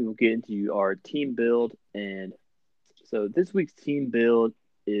now we will get into our team build. And so this week's team build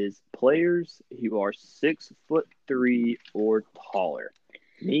is players who are 6'3" or taller.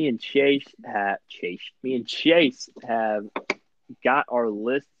 Me and Chase have got our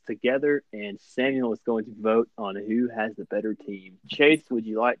lists together, and Samuel is going to vote on who has the better team. Chase, would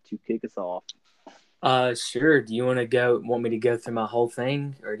you like to kick us off? Sure. Do you want me to go through my whole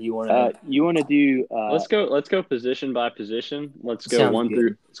thing, or do you want to? You want to do? Let's go position by position. Let's go Sounds 1 good.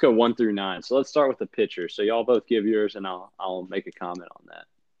 through. Let's go 1 through 9. So let's start with the pitcher. So y'all both give yours, and I'll make a comment on that.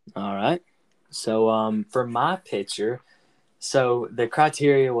 All right. So for my pitcher, so the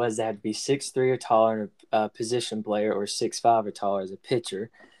criteria was that to be 6'3" or taller, a position player, or 6'5" or taller as a pitcher.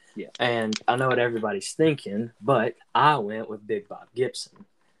 Yeah. And I know what everybody's thinking, but I went with Big Bob Gibson.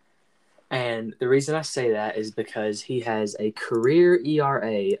 And the reason I say that is because he has a career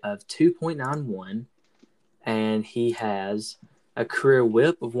ERA of 2.91, and he has a career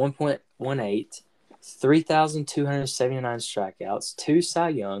WHIP of 1.18, 3,279 strikeouts, 2 Cy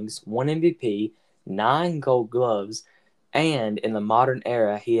Youngs, 1 MVP, 9 Gold Gloves, and in the modern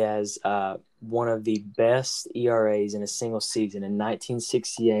era, he has one of the best ERAs in a single season. In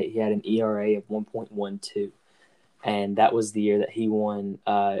 1968, he had an ERA of 1.12. And that was the year that he won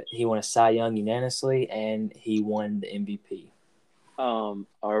a Cy Young unanimously, and he won the MVP.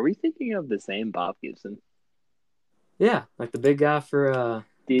 Are we thinking of the same Bob Gibson? Yeah, like the big guy for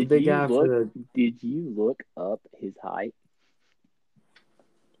Did you look up his height?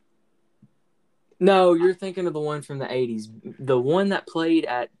 No, you're thinking of the one from the 80s. The one that played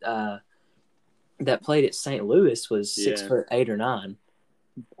at St. Louis was 6'8" or 9.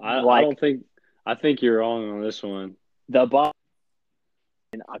 I think you're wrong on this one. The Bob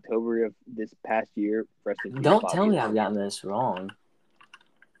in October of this past year. Don't tell me I've gotten this wrong.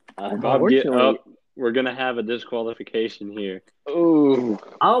 We're gonna have a disqualification here. Oh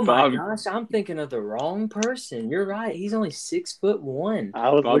my gosh! I'm thinking of the wrong person. You're right. He's only 6'1".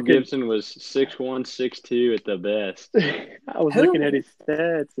 Bob Gibson was 6'1", 6'2" at the best. I was looking at his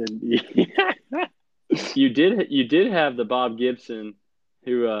stats, and you did have the Bob Gibson,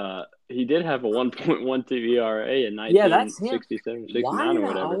 who he did have a 1.12 ERA in 1967, 69 or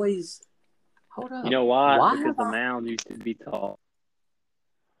whatever. Hold up. You know why? Because the mound used to be tall.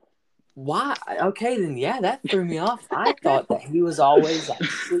 Why? Okay, then that threw me off. I thought that he was always like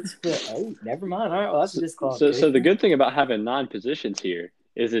 6'8". Never mind. All right, well that's just so the good thing about having 9 positions here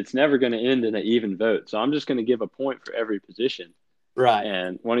is it's never going to end in an even vote. So I'm just going to give a point for every position. Right.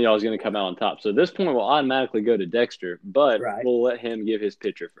 And one of y'all is going to come out on top. So this point will automatically go to Dexter, but we'll let him give his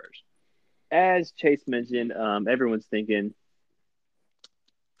pitcher first. As Chase mentioned, everyone's thinking.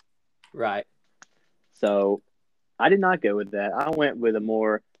 Right. So I did not go with that. I went with a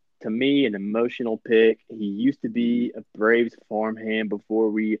more, to me, an emotional pick. He used to be a Braves farmhand before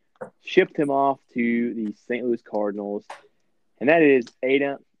we shipped him off to the St. Louis Cardinals. And that is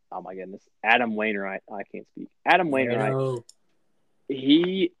Adam Wainwright. I can't speak. Adam Wainwright. No.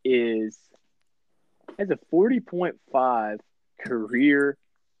 He has a 40.5 career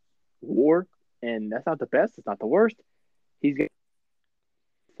WAR, and that's not the best. It's not the worst. He's got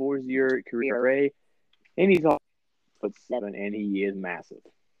 4.0 career ERA, and he's 7, and he is massive.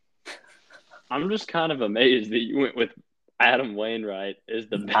 I'm just kind of amazed that you went with Adam Wainwright as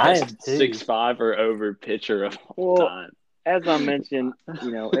the best 6'5" or over pitcher of all time. As I mentioned,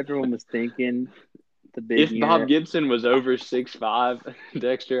 everyone was thinking the big. If Bob Gibson was over 6'5",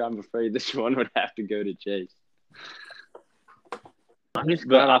 Dexter, I'm afraid this one would have to go to Chase. I'm just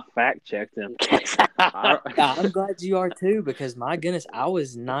glad I fact checked him. I'm glad you are too, because my goodness, I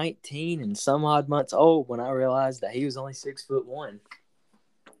was 19 and some odd months old when I realized that he was only 6'1".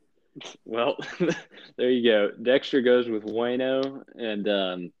 Well, there you go. Dexter goes with Waino,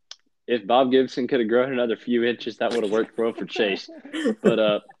 and if Bob Gibson could have grown another few inches, that would have worked well for Chase.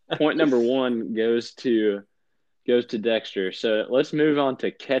 But point number 1 goes to goes to Dexter. So let's move on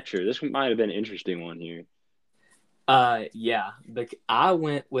to catcher. This might have been an interesting one here. Yeah, but I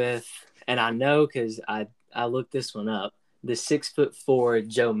went with, and I know because I looked this one up, the 6'4"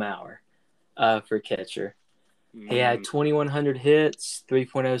 Joe Mauer, for catcher. He had 2,100 hits,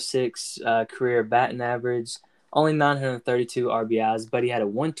 3.06 career batting average, only 932 RBIs, but he had a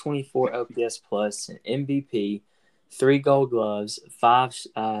 124 OPS plus, an MVP, 3 Gold Gloves, 5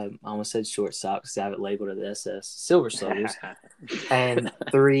 I almost said shortstop because I have it labeled as SS Silver Sluggers, and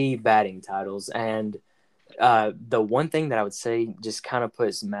 3 batting titles. And the one thing that I would say just kind of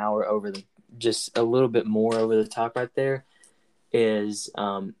puts Mauer over just a little bit more over the top right there is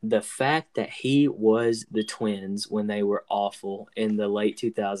the fact that he was the Twins when they were awful in the late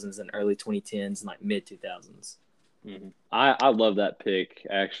 2000s and early 2010s and like mid 2000s. Mm-hmm. I love that pick,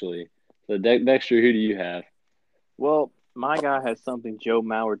 actually. So, Dexter, who do you have? Well, my guy has something Joe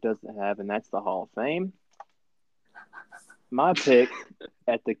Mauer doesn't have, and that's the Hall of Fame. My pick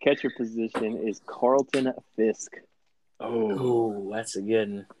at the catcher position is Carlton Fisk. Oh, that's a good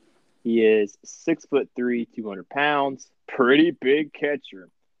one. He is 6'3", 200 pounds, pretty big catcher.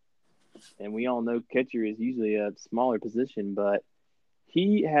 And we all know catcher is usually a smaller position, but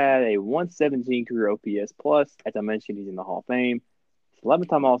he had a 117 career OPS plus. As I mentioned, he's in the Hall of Fame.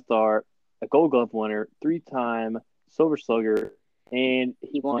 11-time All-Star, a Gold Glove winner, 3-time Silver Slugger, and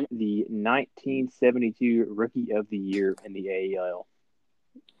he won the 1972 Rookie of the Year in the AEL.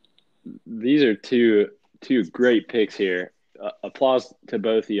 These are two great picks here. Applause to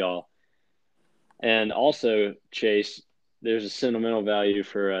both of y'all. And also, Chase, there's a sentimental value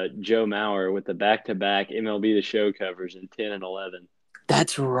for Joe Mauer with the back-to-back MLB The Show covers in 10 and 11.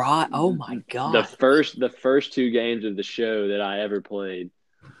 That's right. Oh, my God. The first 2 games of the show that I ever played.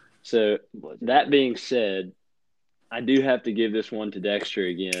 So, that being said, I do have to give this one to Dexter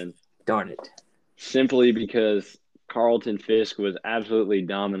again. Darn it. Simply because Carlton Fisk was absolutely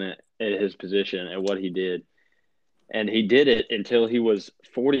dominant at his position and what he did. And he did it until he was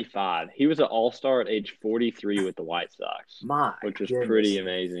 45. He was an all-star at age 43 with the White Sox, which was pretty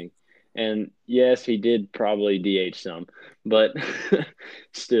amazing. And, yes, he did probably DH some, but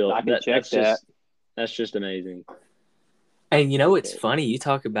still, that's just amazing. And, you know, it's funny. You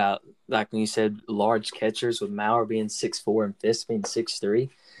talk about, like when you said large catchers with Mauer being 6'4" and Fisk being 6'3".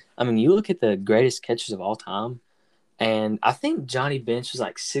 I mean, you look at the greatest catchers of all time, and I think Johnny Bench was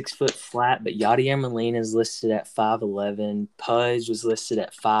like 6 foot flat, but Yadier Molina is listed at 5'11". Pudge was listed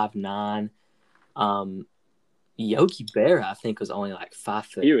at 5'9". Yogi Berra, I think, was only like 5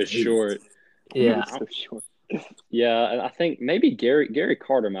 foot. He was short. Yeah. He was so short. Yeah, I think maybe Gary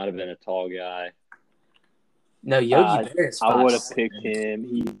Carter might have been a tall guy. No, Yogi Berra is 5'7". I would have picked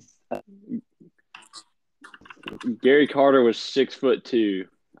him. Gary Carter was 6'2".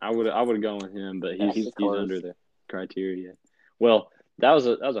 I would have gone with him, but he's under the criteria. Well, that was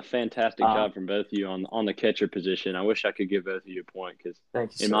a fantastic job from both of you on the catcher position. I wish I could give both of you a point because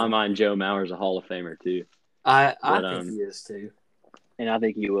in my mind, Joe Mauer's a Hall of Famer too. I think he is too, and I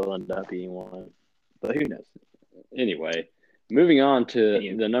think he will end up being one. But who knows? Anyway, moving on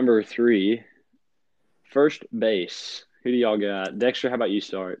to the number 3, first base. Who do y'all got? Dexter, how about you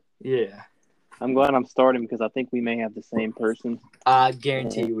start? Yeah. I'm glad I'm starting because I think we may have the same person. I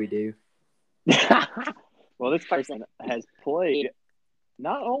guarantee you we do. Well, this person has played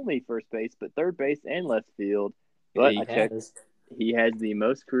not only first base, but third base and left field. But I checked, he has the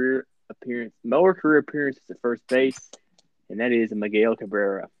more career appearances at first base, and that is Miguel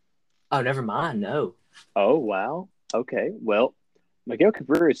Cabrera. Oh, never mind. No. Oh, wow. Okay. Well, Miguel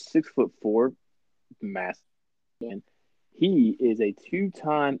Cabrera is 6'4", massive. And he is a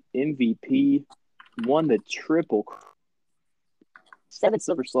 2-time MVP, won the triple, 7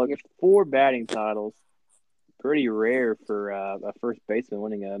 Silver Sluggers, 4 batting titles. Pretty rare for a first baseman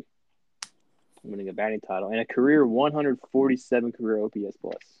winning a batting title, and a career 147 career OPS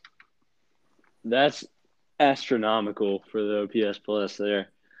plus. That's astronomical for the OPS plus there.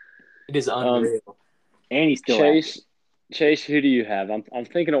 It is unreal. And he's still Chase, who do you have? I'm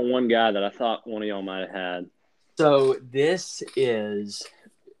thinking of one guy that I thought one of y'all might have had. So this is,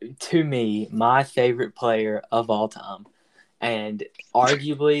 to me, my favorite player of all time, and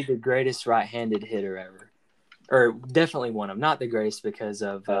arguably the greatest right-handed hitter ever. Or definitely one of them. Not the greatest because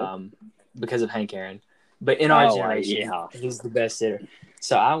of Hank Aaron. But in our generation, he's the best hitter.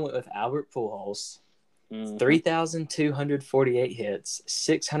 So I went with Albert Pujols. 3,248 hits,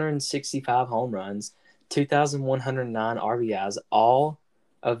 665 home runs, 2,109 RBIs. All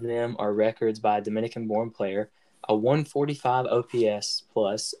of them are records by a Dominican-born player. A 145 OPS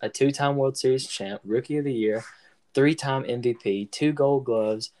plus, a 2-time World Series champ, Rookie of the Year, 3-time MVP, 2 Gold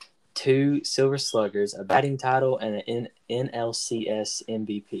Gloves, 2 Silver Sluggers, a batting title, and an NLCS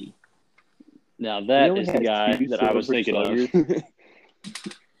MVP. Now that only is the has guy 2 that I was Silver thinking Sluggers. of.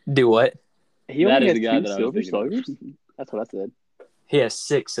 Do what? He That only is has the guy 2 that I was Silver thinking of. Sluggers? That's what I said. He has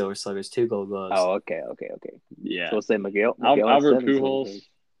 6 Silver Sluggers, 2 Gold Gloves. Oh, okay. Yeah. So we'll say Miguel. Miguel has Albert 7 Silver Pujols, Sluggers.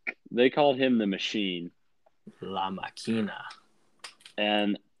 they called him the Machine. La Máquina.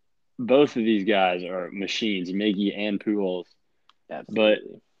 And both of these guys are machines, Miggy and Pujols.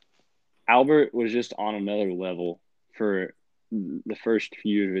 Absolutely. Albert was just on another level for the first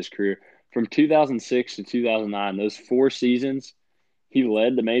few of his career. From 2006 to 2009, those 4 seasons, he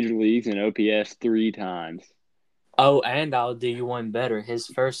led the major leagues in OPS 3 times. Oh, and I'll do you one better. His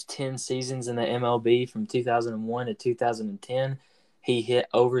first 10 seasons in the MLB from 2001 to 2010, he hit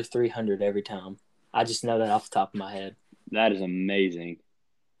over 300 every time. I just know that off the top of my head. That is amazing.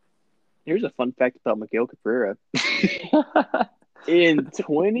 Here's a fun fact about Miguel Cabrera. In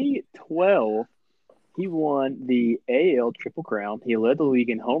 2012, he won the AL Triple Crown. He led the league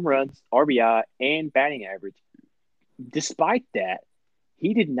in home runs, RBI, and batting average. Despite that,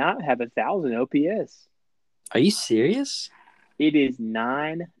 he did not have 1,000 OPS. Are you serious? It is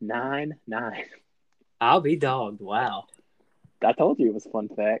 999. I'll be dogged. Wow. I told you it was a fun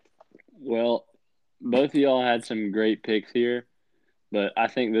fact. Well, both of y'all had some great picks here, but I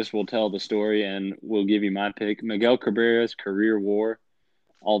think this will tell the story and will give you my pick. Miguel Cabrera's career WAR,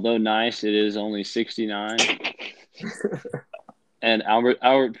 although nice, it is only 69. And Albert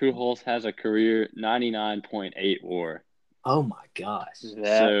Pujols has a career 99.8 WAR. Oh, my gosh.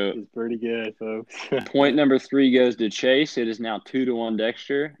 That is pretty good, folks. Point number 3 goes to Chase. It is now 2-1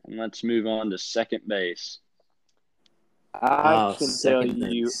 Dexter. And let's move on to second base. I can tell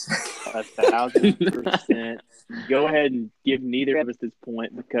you 1,000%. Go ahead and give neither of us this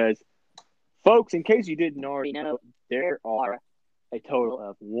point because, folks, in case you didn't already know, there are a total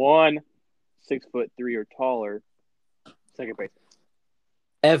of 1 6'3" or taller second baseman.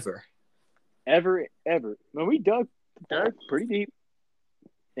 Ever. When we dug pretty deep,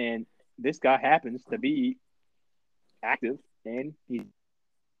 and this guy happens to be active, and he's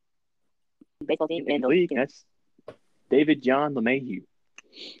baseball team in the league. That's David John LeMahieu.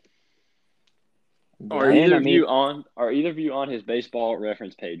 Are either of you on his baseball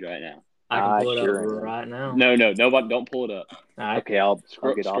reference page right now? I can pull it up right now. No, nobody, don't pull it up. Right. Okay, I'll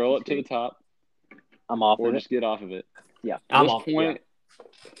get off. Scroll up to the top. I'm off. Or just get off of it. Yeah, At this point,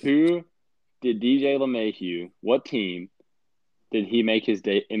 who did DJ LeMahieu? What team did he make his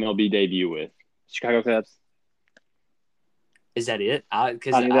MLB debut with? Chicago Cubs. Is that it? I knew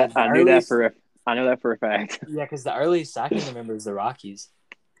that for a fact. Yeah, because the earliest I can remember is the Rockies.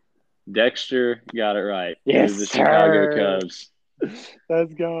 Dexter got it right. Yes, the Chicago Cubs.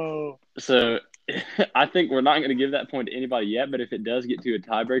 Let's go. So I think we're not going to give that point to anybody yet, but if it does get to a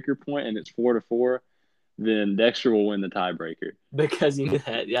tiebreaker point and it's 4-4, then Dexter will win the tiebreaker. Because he knew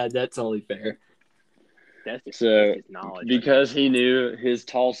that. Yeah, that's only fair. That's his knowledge. Because he knew his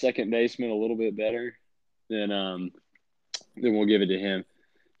tall second baseman a little bit better, then we'll give it to him.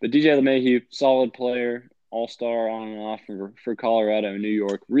 But DJ LeMahieu, solid player, all-star on and off for Colorado and New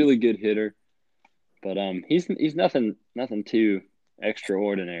York. Really good hitter. But he's nothing too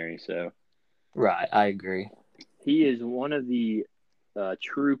extraordinary. So, right, I agree. He is one of the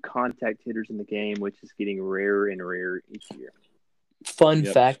true contact hitters in the game, which is getting rarer and rarer each year. Fun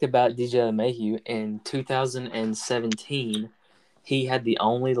fact about DJ LeMahieu, in 2017, he had the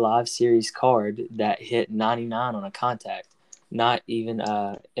only live series card that hit 99 on a contact. Not even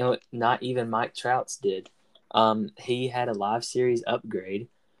Mike Trout's did. He had a live series upgrade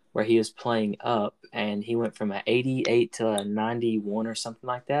where he was playing up, and he went from an 88 to a 91 or something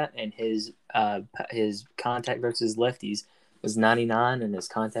like that, and his contact versus lefties was 99, and his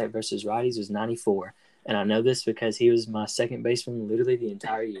contact versus righties was 94. And I know this because he was my second baseman literally the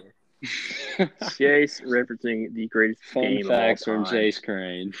entire year. Chase referencing the greatest game Fun facts of all time. from Chase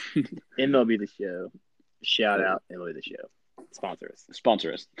Crane. MLB The Show. Shout out MLB The Show. Sponsor us.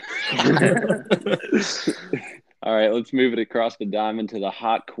 All right, let's move it across the diamond to the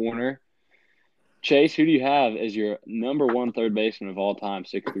hot corner. Chase, who do you have as your number 1 third baseman of all time,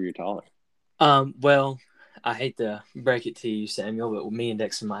 6'3" or taller? Well, I hate to break it to you, Samuel, but me and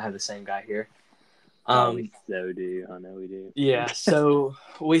Dexter might have the same guy here. We so do. I know we do. Yeah, so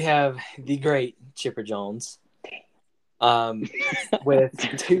we have the great Chipper Jones with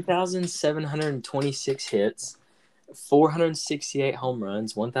 2,726 hits, 468 home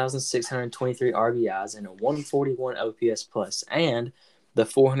runs, 1,623 RBIs, and a 141 OPS plus. And the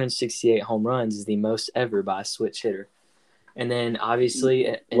 468 home runs is the most ever by a switch hitter. And then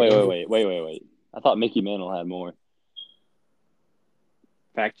obviously, wait. I thought Mickey Mantle had more.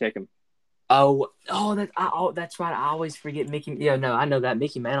 Fact check him. That's right. I always forget Mickey. Yeah, no, I know that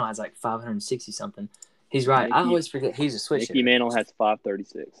Mickey Mantle has like 560 something. He's right. I always forget he's a switch Mickey Mantle has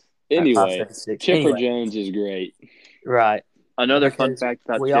 536. Anyway, 536. Chipper Jones is great. Right. Another fun fact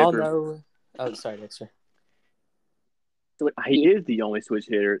about we Chipper. all know. Oh, sorry, Dexter. He is the only switch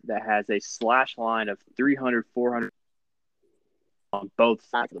hitter that has a slash line of 300, 400 on both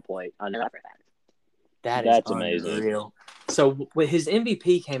sides of the plate. I know that for a fact. That's amazing. Unreal. So his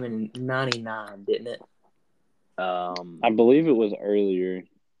MVP came in 99, didn't it? I believe it was earlier.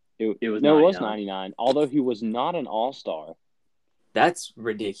 It was 99. Although he was not an All-Star. That's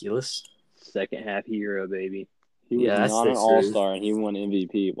ridiculous. Second half hero, baby. He was not an All-Star, and he won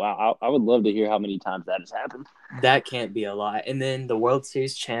MVP. Wow, I would love to hear how many times that has happened. That can't be a lie. And then the World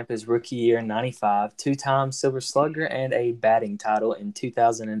Series champ is rookie year in 95, 2-time Silver Slugger, and a batting title in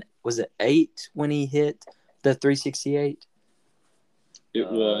 2008 when he hit the 368? It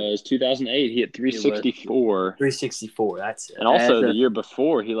was 2008. He hit 364. 364, that's it. And also the year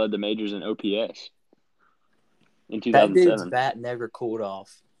before, he led the majors in OPS in 2007. That dude's bat never cooled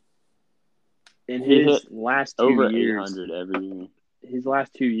off. In his last 2 over years, 800 every year. His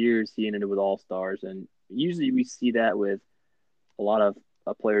last 2 years, he ended with All-Stars, and usually we see that with a lot of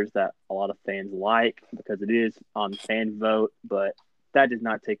players that a lot of fans like because it is on fan vote, but that does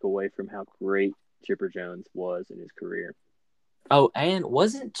not take away from how great Chipper Jones was in his career. Oh, and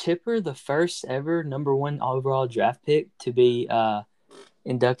wasn't Chipper the first ever number 1 overall draft pick to be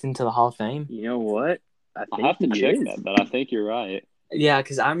inducted into the Hall of Fame? You know what? I'll have to check that, but I think you're right. Yeah,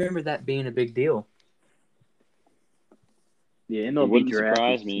 because I remember that being a big deal. The MLB draft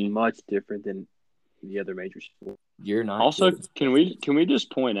is much different than the other major sports. You're not. Also, can we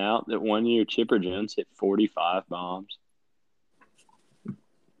just point out that one year Chipper Jones hit 45 bombs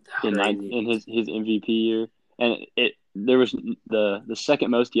in his MVP year, and there was the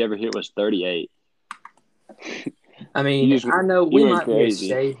second most he ever hit was 38. I mean, I know we might be a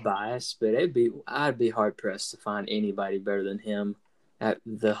shade bias, but I'd be hard pressed to find anybody better than him at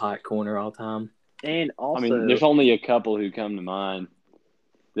the hot corner all time. And also, I mean, there's only a couple who come to mind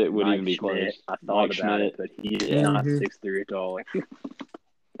that would even be close. I thought about it, but he is not 6'3" tall.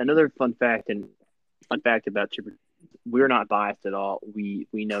 Another fun fact about Chipper, we're not biased at all. We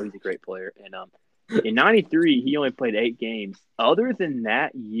know he's a great player, and in '93 he only played 8 games. Other than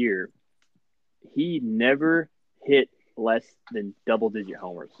that year, he never hit less than double-digit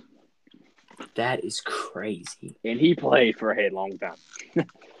homers. That is crazy. And he played for a long time.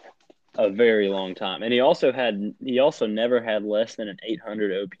 A very long time. And he also never had less than an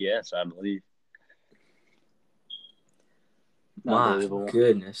 800 OPS, I believe. My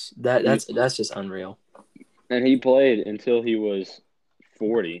goodness. That's just unreal. And he played until he was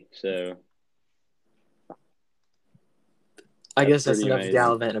 40, so I guess that's enough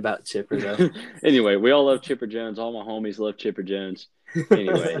gallivanting about Chipper, though. Anyway, we all love Chipper Jones. All my homies love Chipper Jones.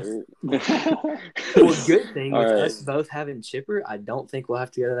 Anyway. Well, good thing with us both having Chipper, I don't think we'll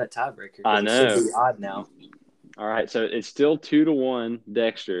have to go to that tiebreaker. I know. It should be odd now. All right, so it's still 2-1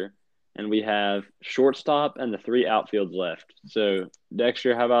 Dexter, and we have shortstop and the 3 outfields left. So,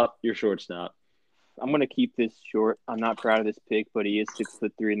 Dexter, how about your shortstop? I'm going to keep this short. I'm not proud of this pick, but he is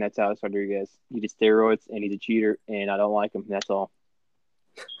 6'3", and that's Alex Rodriguez. He did steroids, and he's a cheater, and I don't like him. That's all.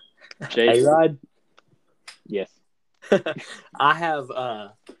 Chase? A-Rod? Yes. I have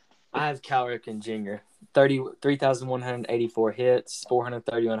Cal Ripken Jr. 3,184 hits,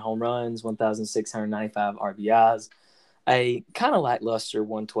 431 home runs, 1,695 RBIs, a kind of lackluster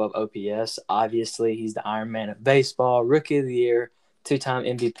 112 OPS. Obviously, he's the Iron Man of baseball, Rookie of the Year, 2-time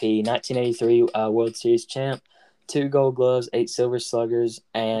MVP, 1983 World Series champ, 2 Gold Gloves, 8 Silver Sluggers,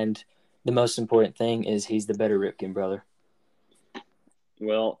 and the most important thing is he's the better Ripken brother.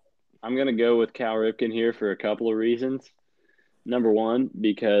 Well, I'm going to go with Cal Ripken here for a couple of reasons. Number one,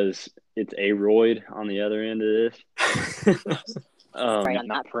 because it's A-Royd on the other end of this. I'm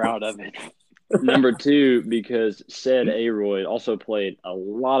not proud of it. Number two, because said A-Royd also played a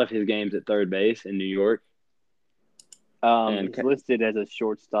lot of his games at third base in New York. He's listed as a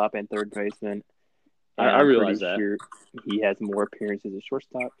shortstop and third baseman. I realize that. Sure he has more appearances as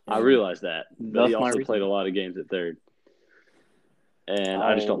shortstop. I realize that. But he also played a lot of games at third. And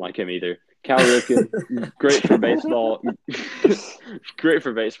I just don't like him either. Cal Ripken, great for baseball. Great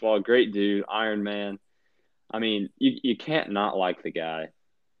for baseball. Great dude. Iron Man. I mean, you can't not like the guy.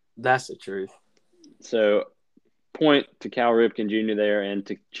 That's the truth. So, point to Cal Ripken Jr. there and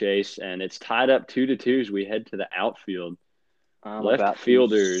to Chase. And it's tied up 2-2 as we head to the outfield. Left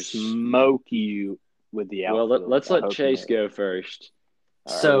fielders. Smoke you with the outfield. Well, let's let Chase go first.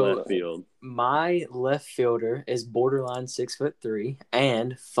 All right, So left field. my left fielder is borderline 6'3",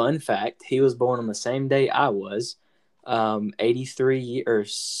 and fun fact, he was born on the same day I was, 63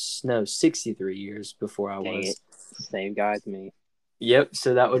 years before I Dang was. it. Same guy as me. Yep.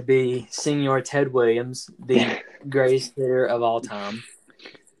 So that would be Senior Ted Williams, the greatest hitter of all time.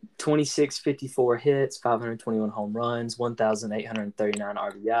 2654 hits, 521 home runs, 1,839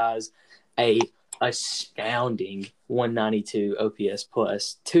 RBIs, a astounding 192 OPS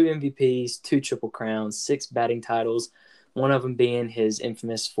plus, 2 MVPs, 2 Triple Crowns, 6 batting titles, one of them being his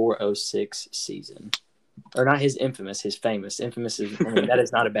infamous 406 season. Or not his infamous, his famous. Infamous is, I mean, that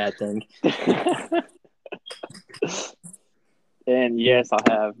is not a bad thing. And yes, I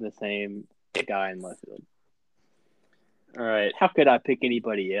have the same guy in left field. All right. How could I pick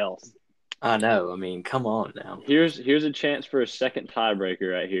anybody else? I know. I mean, come on now. Here's a chance for a second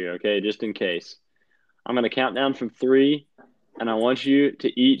tiebreaker right here, okay, just in case. I'm going to count down from 3, and I want you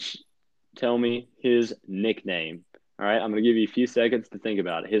to each tell me his nickname. All right, I'm going to give you a few seconds to think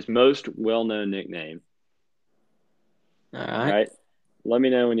about it. His most well-known nickname. All All right. right, let me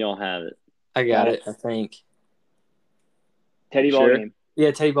know when y'all have it. I got it, I think. Teddy Sure? Ballgame.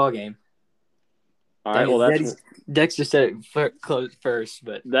 Yeah, Teddy Ballgame. All right, well, that's Dexter said it close first,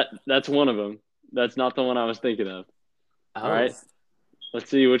 but that's one of them. That's not the one I was thinking of. oh. All right, let's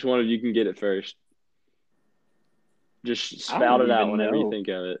see which one of you can get it first. Just spout it out whenever you think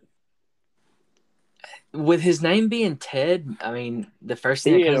of it. With his name being Ted, I mean, the first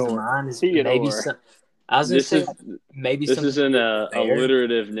thing that comes to mind is maybe some. I was gonna say maybe this isn't a there.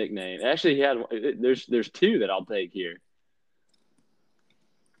 alliterative nickname. Actually, he had there's 2 that I'll take here.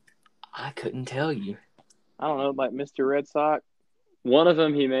 I couldn't tell you. I don't know, like Mr. Red Sox. One of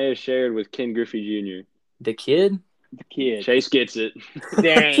them he may have shared with Ken Griffey Jr. The kid? The kid. Chase gets it.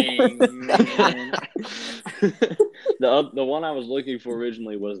 Dang, man. The one I was looking for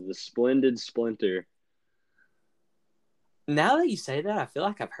originally was the Splendid Splinter. Now that you say that, I feel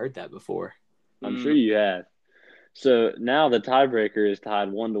like I've heard that before. I'm sure you have. So now the tiebreaker is tied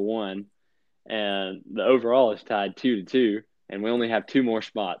 1-1, and the overall is tied 2-2, and we only have 2 more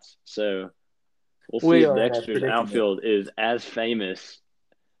spots. So we'll see if Dexter's outfield is as famously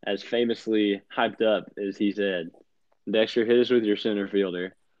hyped up as he said. Dexter, hit us with your center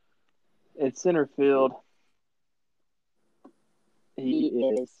fielder. It's center field. He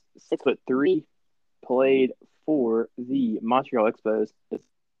is 6'3", played for the Montreal Expos.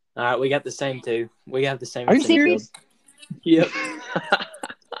 All right, we got the same 2. We have the same. Are you serious? Field. Yep.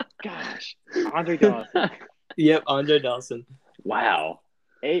 Gosh, Andre Dawson. Yep, Andre Dawson. Wow.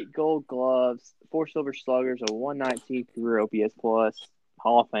 8 Gold Gloves, 4 Silver Sluggers, a 119 career OPS plus,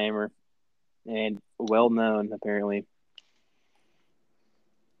 Hall of Famer, and well known apparently.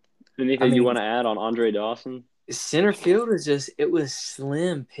 Anything you want to add on Andre Dawson? Center field was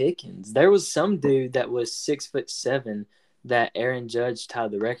slim pickings. There was some dude that was 6'7" that Aaron Judge tied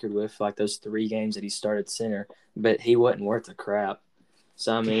the record with, like those 3 games that he started center, but he wasn't worth a crap.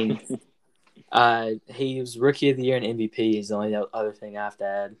 So I mean, he was Rookie of the Year and MVP is the only other thing I have to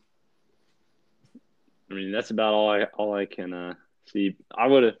add. I mean, that's about all I can see. I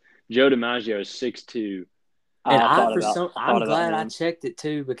would have Joe DiMaggio is 6'2". And I'm glad I checked it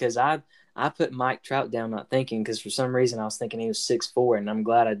too, because I put Mike Trout down not thinking, because for some reason I was thinking he was 6'4", and I'm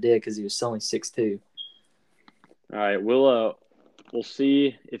glad I did because he was only 6'2". All right, we'll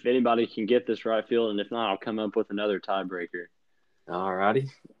see if anybody can get this right field, and if not, I'll come up with another tiebreaker. All righty.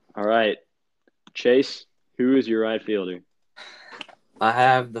 All right, Chase, who is your right fielder? I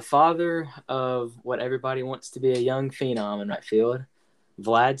have the father of what everybody wants to be a young phenom in right field,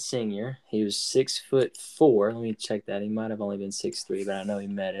 Vlad Senior. He was 6'4". Let me check that. He might have only been 6'3", but I know he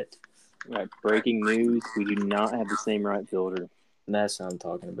met it. Right, breaking news: we do not have the same right fielder. That's what I'm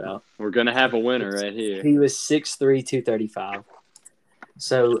talking about. We're gonna have a winner right here. He was 6'3", 235.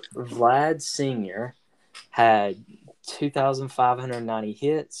 So Vlad Senior had 2,590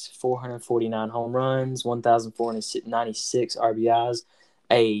 hits, 449 home runs, 1,496 RBIs,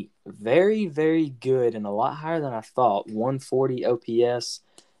 a very, very good and a lot higher than I thought 140 OPS,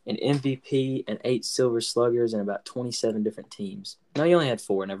 an MVP, and 8 Silver Sluggers, and about 27 different teams. No, he only had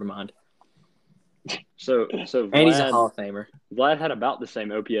 4. Never mind. So Vlad, and he's a Hall of Famer. Vlad had about the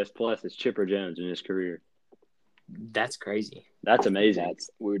same OPS plus as Chipper Jones in his career. That's crazy. That's amazing.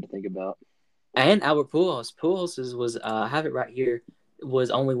 That's weird to think about. And Albert Pujols. Pujols was I have it right here. Was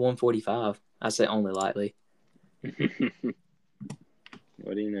only 145. I say only lightly. What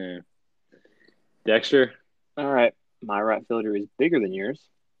do you know, Dexter? All right, my right fielder is bigger than yours,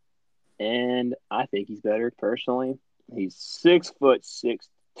 and I think he's better personally. He's 6'6",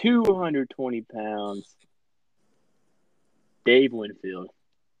 220 pounds. Dave Winfield.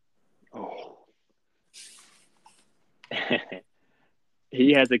 Oh,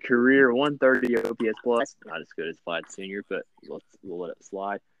 He has a career 130 OPS plus. Not as good as Vlad Senior, but we'll let it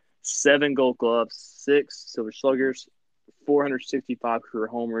slide. 7 Gold Gloves, 6 Silver Sluggers, 465 career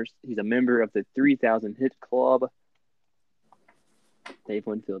homers. He's a member of the 3,000 hit club. Dave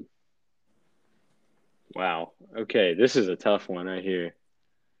Winfield. wow. Okay, this is a tough one right here.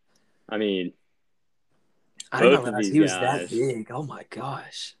 I mean, I didn't both of realize these he was that guys. big. Oh my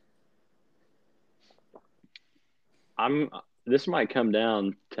gosh. This might come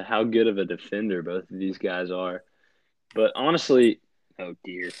down to how good of a defender both of these guys are. But honestly, Oh,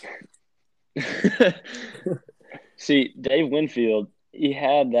 dear. see, Dave Winfield, he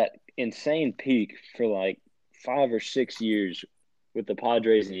had that insane peak for like 5 or 6 years with the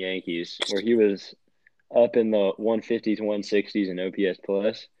Padres and Yankees, where he was up in the 150s, 160s in OPS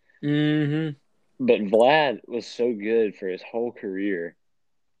plus. Mm-hmm. But Vlad was so good for his whole career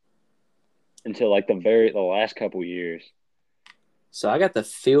until like the last couple years. So I got the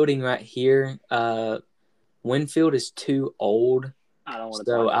fielding right here. Winfield is too old. I don't want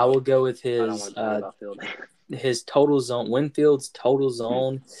to So talk I about will go with I don't want to talk about field. his total zone. Winfield's total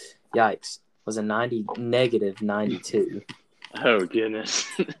zone, yikes, was a negative 92. Oh goodness.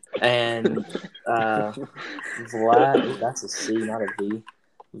 And Vlad, that's a C, not a V.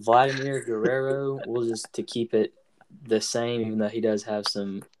 Vladimir Guerrero, we'll just to keep it the same, even though he does have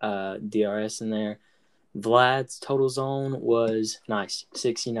some DRS in there. Vlad's total zone was nice,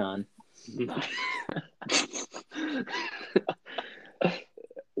 69.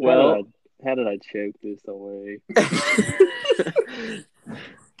 Well, how did I choke this away?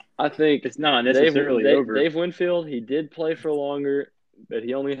 I think It's not necessarily over. Dave Winfield, he did play for longer, but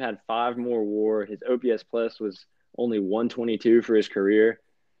he only had 5 more WAR. His OPS plus was only 122 for his career.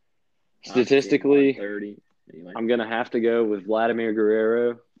 Statistically, 130. Anyway. I'm going to have to go with Vladimir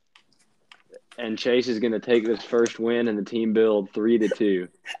Guerrero. And Chase is going to take this first win in the team build 3-2.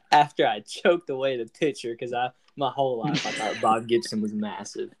 After I choked away the pitcher, because my whole life I thought Bob Gibson was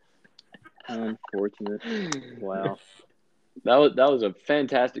massive. Unfortunate. Wow. That was a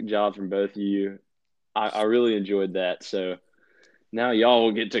fantastic job from both of you. I really enjoyed that. So now y'all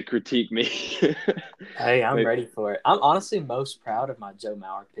will get to critique me. Hey, I'm ready for it. I'm honestly most proud of my Joe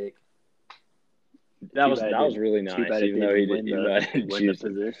Mauer pick. That was really nice, even though he didn't win the choose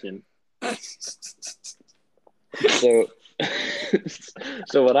position.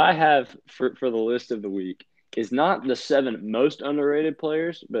 So what I have for the list of the week is not the 7 most underrated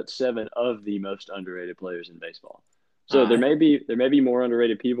players, but 7 of the most underrated players in baseball. So there may be more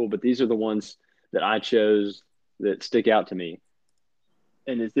underrated people, but these are the ones that I chose that stick out to me.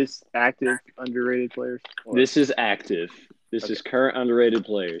 And is this active underrated players? This is active. This is current underrated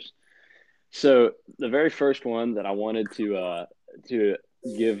players. So the very first one that I wanted to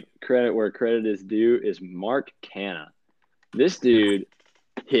give credit where credit is due is Mark Canha. This dude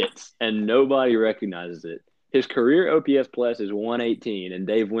hits, and nobody recognizes it. His career OPS plus is 118, and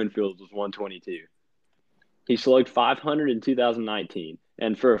Dave Winfield's was 122. He slugged 500 in 2019.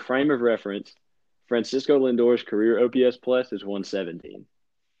 And for a frame of reference, Francisco Lindor's career OPS plus is 117.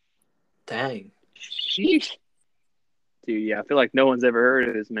 Dang. Sheesh. Dude, yeah, I feel like no one's ever heard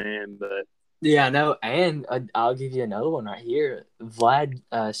of this man, but Yeah, no, and I'll give you another one right here. Vlad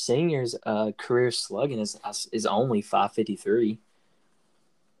Senior's career slugging is only 553.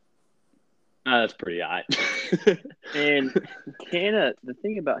 That's pretty high. and Canha, the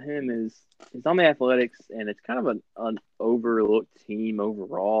thing about him is he's on the Athletics, and it's kind of an overlooked team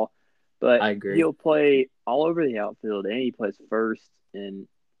overall. But I agree. He'll play all over the outfield, and he plays first, and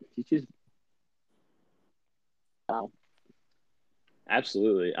he's just wow.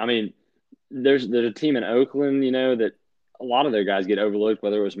 Absolutely. I mean, there's a team in Oakland, that a lot of their guys get overlooked,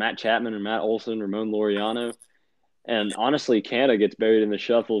 whether it was Matt Chapman or Matt Olson, Ramon Laureano. And honestly, Canha gets buried in the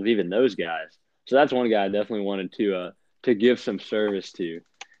shuffle of even those guys. So that's one guy I definitely wanted to give some service to.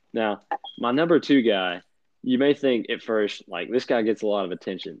 Now, my number 2 guy, you may think at first, like, this guy gets a lot of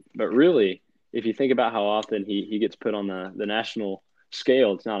attention. But really, if you think about how often he gets put on the national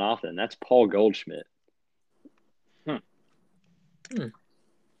scale, it's not often. That's Paul Goldschmidt.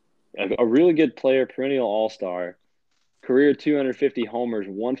 A really good player, perennial all-star, career 250 homers,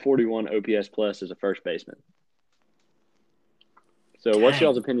 141 OPS plus as a first baseman. So what's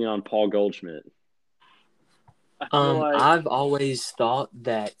y'all's opinion on Paul Goldschmidt? I've always thought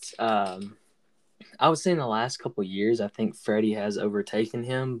that I would say in the last couple of years, I think Freddie has overtaken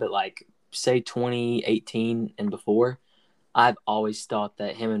him, but like say 2018 and before, I've always thought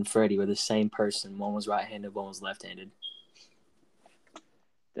that him and Freddie were the same person. One was right-handed, one was left-handed.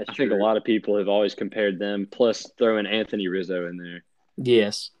 That's I think a true. lot of people have always compared them, plus throwing Anthony Rizzo in there.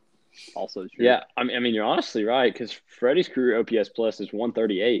 Yes. Also true. Yeah, I mean, you're honestly right because Freddie's career OPS plus is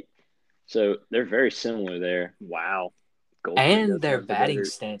 138, so they're very similar there. Wow. Goldschmidt And does their have the batting better.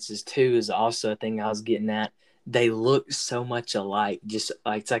 stances too is also a thing I was getting at. They look so much alike, just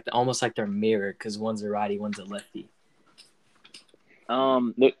like it's like almost like they're mirrored because one's a righty, one's a lefty.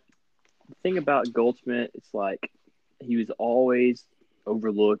 The thing about Goldschmidt, it's like he was always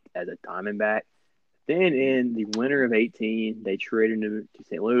overlooked as a Diamondback. Then in the winter of 18, they traded him to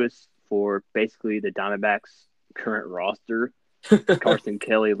St. Louis for basically the Diamondbacks' current roster: Carson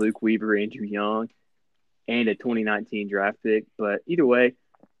Kelly, Luke Weaver, Andrew Young, and a 2019 draft pick. But either way,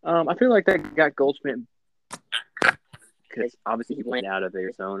 I feel like that got Goldschmidt because obviously he went out of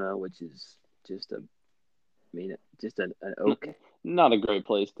Arizona, which is just just an okay, Not a great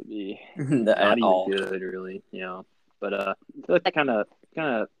place to be. not At even all. good, really. But I feel like that kind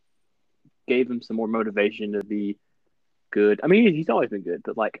of gave him some more motivation to be good. I mean, he's always been good,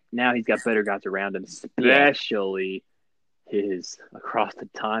 but like now he's got better guys around him, especially his across the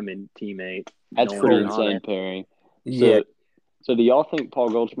time and teammate. That's Nolan pretty Arenado. insane pairing. Yeah. So do y'all think Paul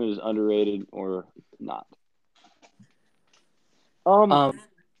Goldschmidt is underrated or not?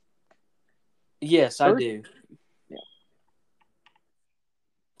 Yes, I First- do. Yeah.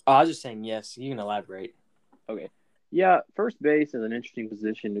 Oh, I was just saying yes. You can elaborate. Okay. Yeah, first base is an interesting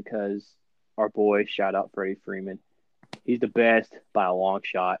position because our boy, shout out Freddie Freeman. He's the best by a long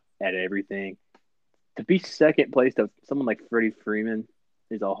shot at everything. To be second place to someone like Freddie Freeman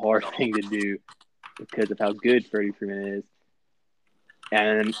is a hard thing to do because of how good Freddie Freeman is.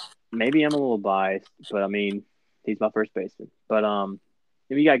 And maybe I'm a little biased, but I mean, he's my first baseman. But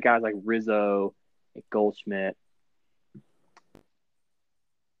you got guys like Rizzo and Goldschmidt.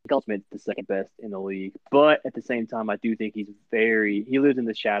 Goldschmidt's the second best in the league, but at the same time, I do think he lives in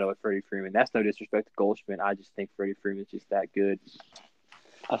the shadow of Freddie Freeman. That's no disrespect to Goldschmidt. I just think Freddie Freeman's just that good.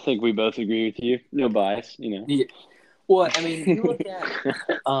 I think we both agree with you. No bias, Yeah. Well, I mean, you look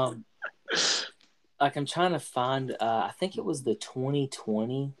at like I'm trying to find. I think it was the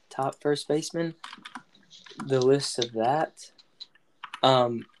 2020 top first baseman. The list of that.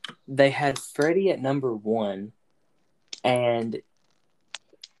 They had Freddie at number 1, and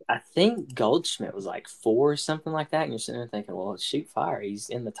I think Goldschmidt was like 4 or something like that. And you're sitting there thinking, well, shoot fire, he's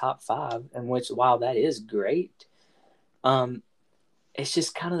in the top 5. And which, while that is great, it's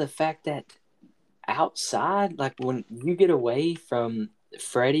just kind of the fact that outside, like when you get away from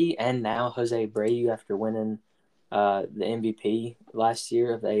Freddie and now Jose Abreu after winning the MVP last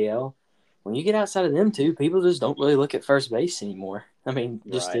year of the AL, when you get outside of them two, people just don't really look at first base anymore. I mean,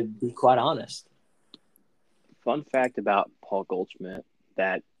 just to be quite honest. Fun fact about Paul Goldschmidt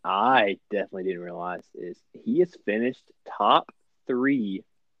that I definitely didn't realize is he has finished top 3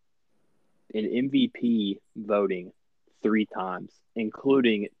 in MVP voting 3 times,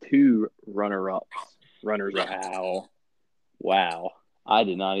 including 2 runners-up. Wow. I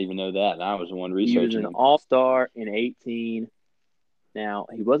did not even know that, and I was the one He was researching an him. all-star in 18. Now,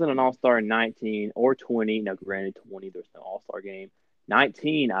 he wasn't an all-star in 19 or 20. Now, granted, 20, there's no all-star game.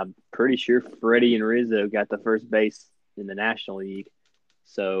 19, I'm pretty sure Freddie and Rizzo got the first base in the National League.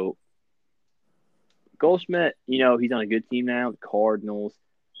 So, Goldschmidt, he's on a good team now. The Cardinals,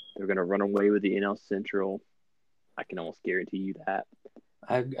 they're going to run away with the NL Central. I can almost guarantee you that.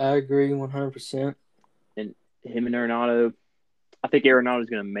 I agree 100%. And him and Arenado, I think Arenado is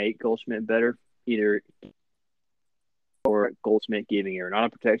going to make Goldschmidt better, either or Goldschmidt giving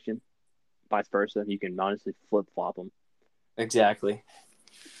Arenado protection, vice versa. You can honestly flip-flop them. Exactly.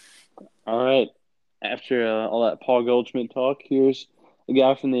 All right. After all that Paul Goldschmidt talk, here's a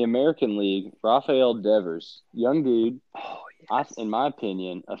guy from the American League, Rafael Devers. Young dude. Oh, yes. In my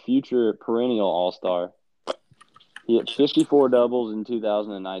opinion, a future perennial all-star. He hit 54 doubles in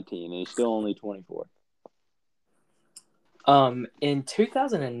 2019, and he's still only 24. In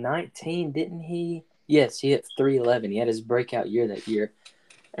 2019, didn't he? Yes, he hit 311. He had his breakout year that year.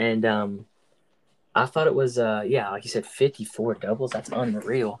 And I thought it was, like you said, 54 doubles. That's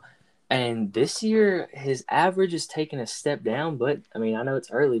unreal. And this year, his average is taking a step down. But, I mean, I know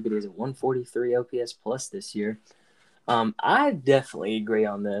it's early, but he's a 143 OPS plus this year. I definitely agree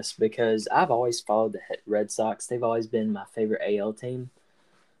on this because I've always followed the Red Sox. They've always been my favorite AL team.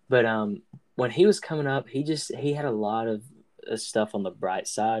 But when he was coming up, he had a lot of stuff on the bright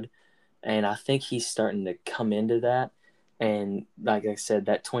side. And I think he's starting to come into that. And like I said,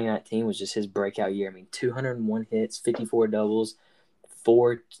 that 2019 was just his breakout year. I mean, 201 hits, 54 doubles,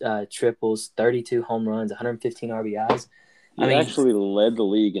 4 triples, 32 home runs, 115 RBIs. He actually led the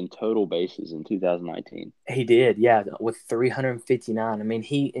league in total bases in 2019. He did, yeah, with 359. I mean,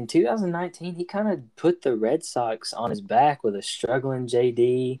 in 2019, he kind of put the Red Sox on his back with a struggling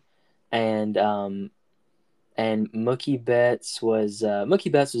JD, and Mookie Betts was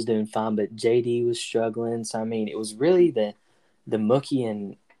doing fine, but JD was struggling. So I mean, it was really the Mookie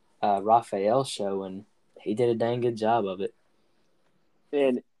and Raphael show, and he did a dang good job of it.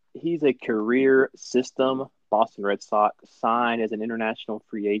 And he's a career system. Boston Red Sox signed as an international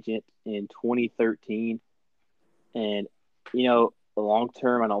free agent in 2013. And, long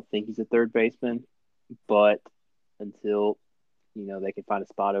term, I don't think he's a third baseman. But until, they can find a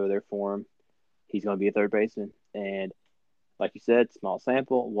spot over there for him, he's going to be a third baseman. And like you said, small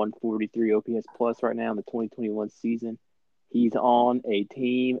sample, 143 OPS plus right now in the 2021 season. He's on a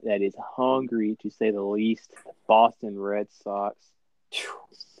team that is hungry, to say the least, the Boston Red Sox.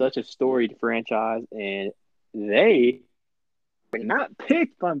 Such a storied franchise, and they were not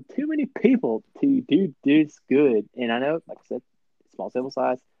picked by too many people to do this good. And I know, like I said, small sample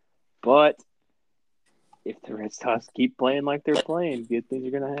size, but if the Red Sox keep playing like they're playing, good things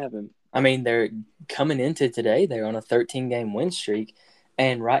are going to happen. I mean, they're coming into today. They're on a 13-game win streak,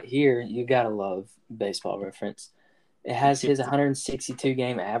 and right here, you got to love Baseball Reference. It has his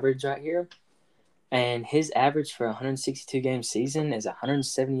 162-game average right here. And his average for a 162-game season is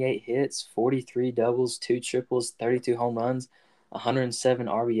 178 hits, 43 doubles, 2 triples, 32 home runs, 107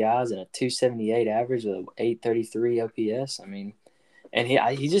 RBIs, and a 278 average with an 833 OPS. I mean, and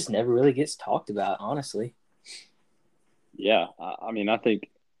he just never really gets talked about, honestly. Yeah, I mean, I think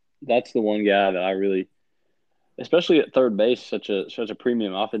that's the one guy that I really, especially at third base, such a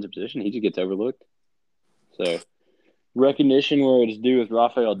premium offensive position, he just gets overlooked. So recognition where it is due with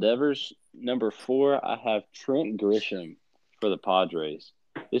Rafael Devers. Number 4, I have Trent Grisham for the Padres.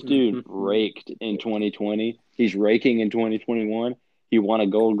 This dude raked in 2020. He's raking in 2021. He won a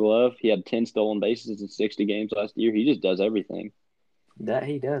Gold Glove. He had 10 stolen bases in 60 games last year. He just does everything. That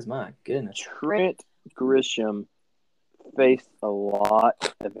he does, my goodness. Trent Grisham faced a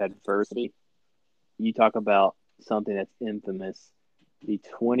lot of adversity. You talk about something that's infamous. The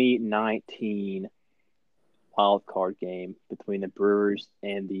 2019 wild card game between the Brewers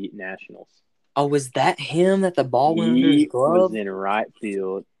and the Nationals. Oh, was that him that the ball went under his glove? He was in right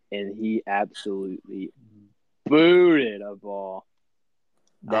field, and he absolutely booted a ball.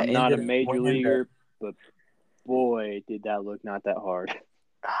 I'm not a major leaguer, but boy, did that look not that hard.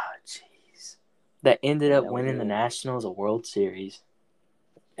 Oh, jeez. That ended up winning the Nationals a World Series.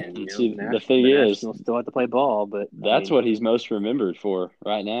 And see, the thing is, Nationals still have to play ball, but that's what he's most remembered for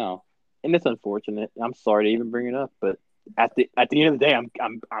right now. And it's unfortunate. I'm sorry to even bring it up, but at the end of the day, I'm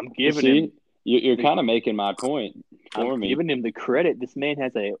giving him. You're kind of making my point for me. I'm giving him the credit. This man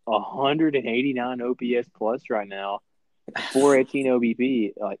has a 189 OPS plus right now, 418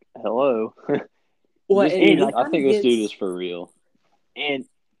 OBP. Like, hello. Well, I think this dude is for real. And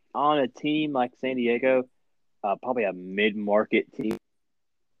on a team like San Diego, probably a mid-market team,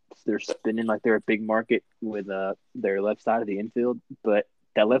 they're spinning like they're a big market with their left side of the infield, but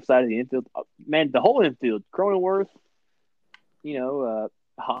that left side of the infield, man, the whole infield, Cronenworth,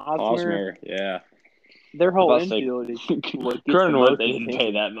 Hosmer, yeah. Their whole infield is what gets Cronenworth, they didn't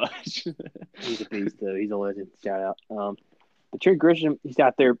pay that much. He's a beast, though. He's a legend. Shout out. But Trent Grisham, he's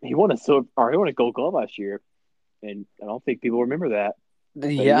out there. He won a Gold Glove last year, and I don't think people remember that.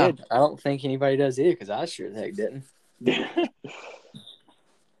 Yeah, I don't think anybody does either because I sure the heck didn't.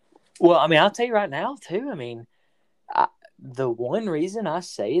 Well, I mean, I'll tell you right now, too. I mean, the one reason I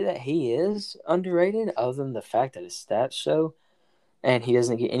say that he is underrated, other than the fact that his stats show, and he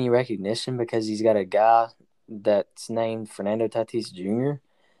doesn't get any recognition because he's got a guy that's named Fernando Tatis Jr.,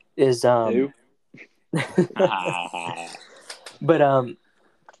 is Who? But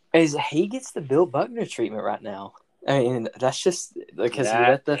is he gets the Bill Buckner treatment right now. I mean, that's just because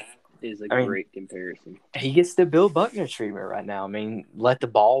is a great comparison. He gets the Bill Buckner treatment right now. I mean, let the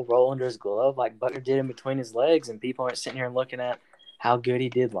ball roll under his glove like Buckner did in between his legs, and people aren't sitting here and looking at how good he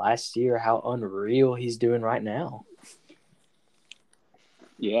did last year, how unreal he's doing right now.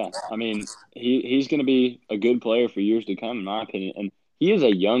 Yeah, I mean, he's going to be a good player for years to come, in my opinion. And he is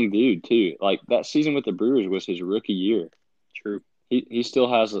a young dude, too. Like, that season with the Brewers was his rookie year. True. He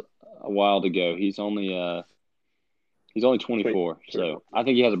still has a while to go. He's only 24, so I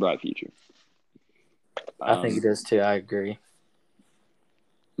think he has a bright future. I think he does, too. I agree.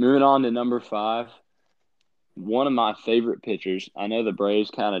 Moving on to number 5, one of my favorite pitchers. I know the Braves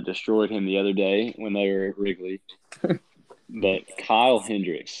kind of destroyed him the other day when they were at Wrigley. But Kyle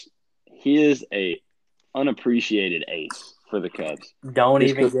Hendricks, he is a unappreciated ace for the Cubs. Don't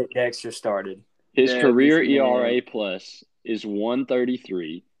even get Dexter started. His career ERA plus is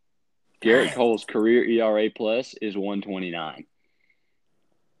 133. Garrett Cole's career ERA plus is 129.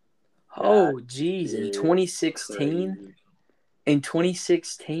 Oh, geez. In Is 2016,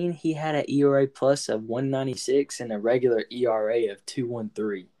 crazy. he had an ERA plus of 196 and a regular ERA of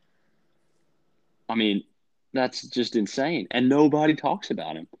 2.13. I mean, that's just insane. And nobody talks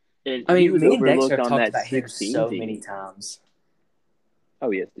about him. And I he mean, was me and Dexter overlooked have on talked that about him 16 so team. many times.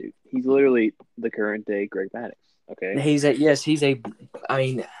 Oh, yes, dude. He's literally the current day Greg Maddux. Okay.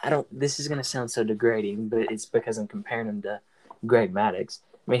 This is going to sound so degrading, but it's because I'm comparing him to Greg Maddux.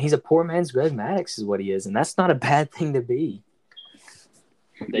 I mean, he's a poor man's Greg Maddux is what he is, and that's not a bad thing to be.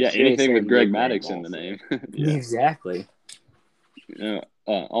 They yeah, share anything the with same Greg nickname Maddux in the also. name. Yeah. Exactly.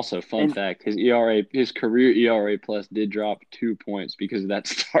 Also, fun fact: his career ERA plus did drop 2 points because of that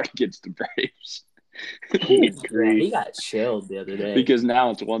start against the Braves. Yeah, he got chilled the other day. Because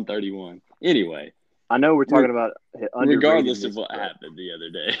now it's 131. Anyway, I know we're talking about regardless of underratedness, what but happened the other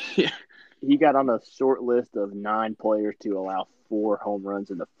day. he got on a short list of 9 players to allow 4 home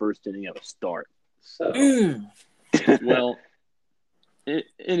runs in the first inning of a start. So, well,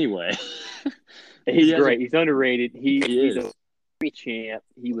 anyway, he's great. He's underrated. He He's is. a great champ.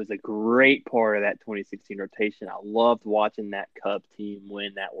 He was a great part of that 2016 rotation. I loved watching that Cubs team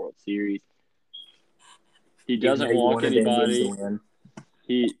win that World Series. He doesn't Even though walk wanted the Indians anybody. to win.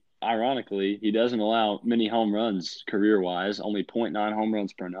 He doesn't allow many home runs career-wise, only 0.9 home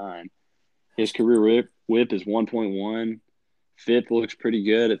runs per 9. His career whip is 1.1. FIP looks pretty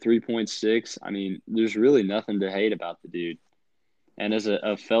good at 3.6. I mean, there's really nothing to hate about the dude. And as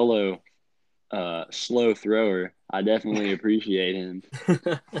a fellow slow thrower, I definitely appreciate him.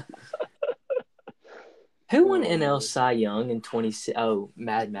 Who won NL Cy Young in 20? Oh,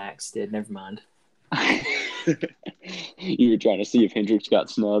 Mad Max did. Never mind. You were trying to see if Hendricks got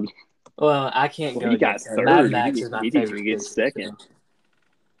snubbed. Well, I can't go He got against him. third. Mad Max is my He didn't favorite even get pitcher, second. so.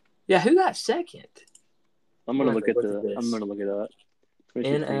 Yeah, who got second? I'm gonna look this. it up.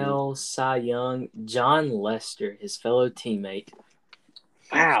 NL Cy Young, John Lester, his fellow teammate.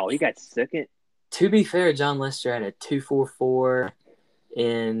 Wow, he got second. To be fair, John Lester had a 2.44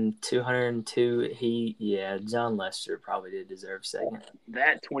 in 202. John Lester probably did deserve second.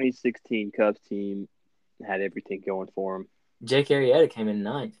 That 2016 Cubs team had everything going for him. Jake Arrieta came in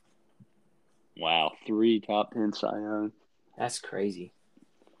ninth. Wow, 3 top 10 Cy Young. That's crazy.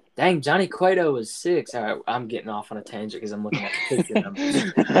 Dang, Johnny Cueto was 6. All right, I'm getting off on a tangent because I'm looking at the pitcher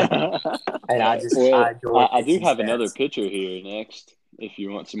numbers. And I do have another pitcher here next if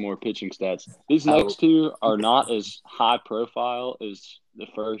you want some more pitching stats. These next 2 are not as high profile as the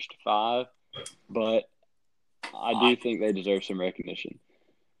first 5, but I do think they deserve some recognition.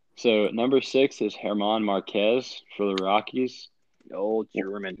 So number 6 is German Marquez for the Rockies. Old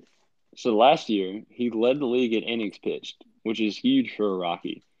German. So last year, he led the league in innings pitched, which is huge for a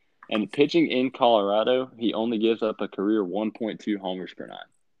Rocky. And pitching in Colorado, he only gives up a career 1.2 homers per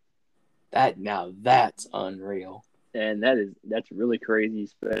 9. That's unreal. And that's really crazy,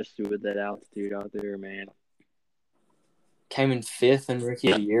 especially with that altitude out there, man. Came in 5th in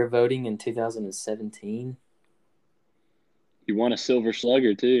Rookie of the Year voting in 2017. He won a Silver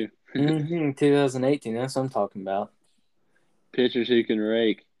Slugger, too. 2018, that's what I'm talking about. Pitchers who can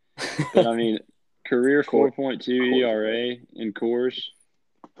rake. But, I mean, career 4.2 ERA in Coors.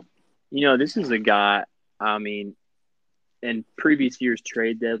 You know, this is a guy, I mean, in previous years'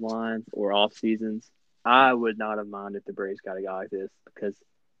 trade deadlines or off seasons, I would not have minded if the Braves got a guy like this because,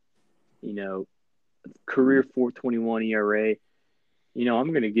 you know, career 4.21 ERA, you know,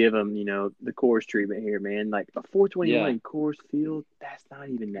 I'm going to give him, you know, the Coors treatment here, man. Like a 4.21 in Coors Field, that's not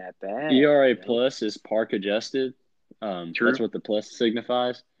even that bad. ERA plus is park adjusted. That's what the plus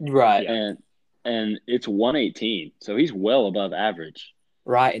signifies. Right. And it's 118, so he's well above average.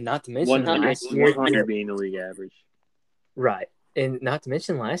 Right, and not to mention 100 being the league average. Right, and not to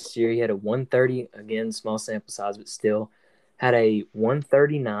mention last year he had a 130, again, small sample size, but still had a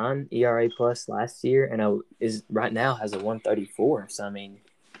 139 ERA plus last year, and right now has a 134. So I mean,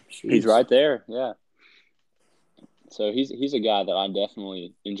 he's right there, yeah. So he's a guy that I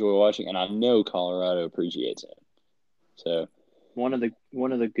definitely enjoy watching, and I know Colorado appreciates him. So one of the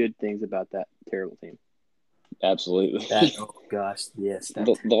good things about that terrible team. Absolutely. Oh, gosh, yes.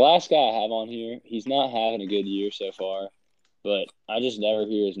 The last guy I have on here, he's not having a good year so far, but I just never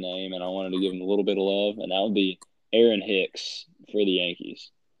hear his name, and I wanted to give him a little bit of love, and that would be Aaron Hicks for the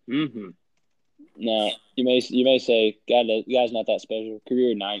Yankees. Mm-hmm. Now, you may say, guy's not that special.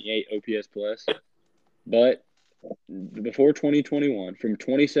 Career 98 OPS plus. But before 2021, from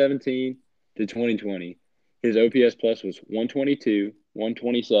 2017 to 2020, his OPS plus was 122,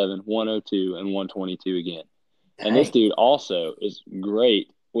 127, 102, and 122 again. And this dude also is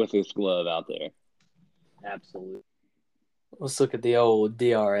great with his glove out there. Absolutely. Let's look at the old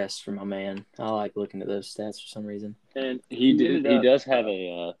DRS for my man. I like looking at those stats for some reason. And He does have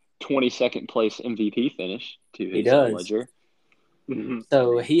a 22nd place MVP finish to his does. ledger.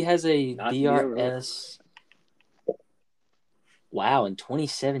 So he has a Not to be overlooked. DRS. Wow, in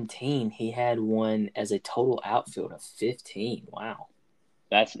 2017, he had one as a total outfield of 15. Wow.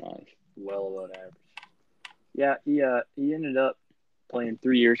 That's nice. Well above average. Yeah, he ended up playing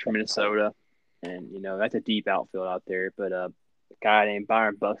 3 years for Minnesota, and that's a deep outfield out there. But a guy named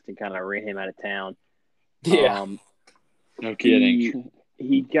Byron Buxton kind of ran him out of town. Yeah. No kidding.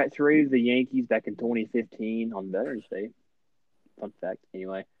 He got traded to the Yankees back in 2015 on Veterans Day. Fun fact,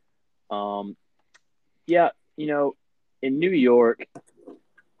 anyway. Yeah, in New York,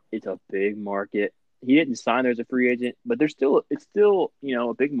 it's a big market. He didn't sign there as a free agent, but it's still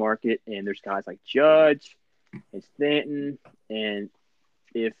a big market, and there's guys like Judge and Stanton, and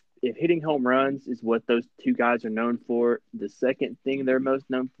if hitting home runs is what those two guys are known for, the second thing they're most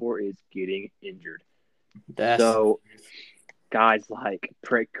known for is getting injured. So guys like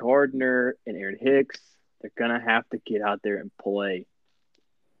Brett Gardner and Aaron Hicks, they're gonna have to get out there and play.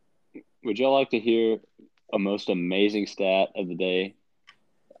 Would y'all like to hear a most amazing stat of the day?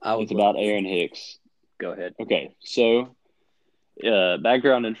 It's about Aaron Hicks. Go ahead. Okay, so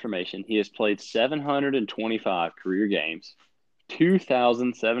background information. He has played 725 career games,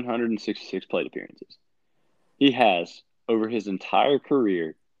 2,766 plate appearances. He has, over his entire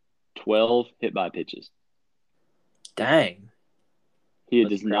career, 12 hit-by pitches. Dang. He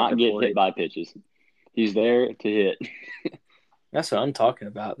does not get hit-by pitches. He's there to hit. That's what I'm talking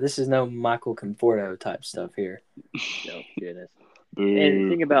about. This is no Michael Conforto type stuff here. No goodness. Boo. And the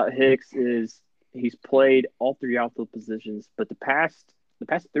thing about Hicks is he's played all three outfield positions, but the past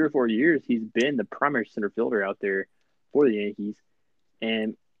 3 or 4 years he's been the primary center fielder out there for the Yankees.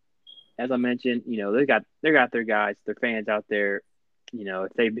 And as I mentioned, they got their guys, their fans out there.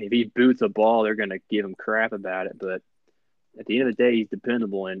 If he boots a ball, they're gonna give him crap about it. But at the end of the day, he's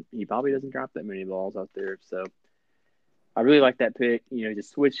dependable, and he probably doesn't drop that many balls out there. So I really like that pick. He's a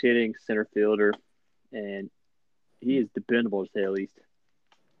switch hitting center fielder, and he is dependable to say the least.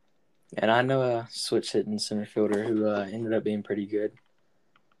 And I know a switch hitting center fielder who ended up being pretty good.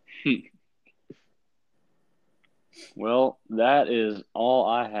 Well, that is all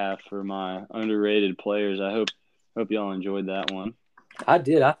I have for my underrated players. I hope y'all enjoyed that one. I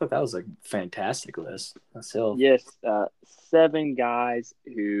did. I thought that was a fantastic list myself. Yes, 7 guys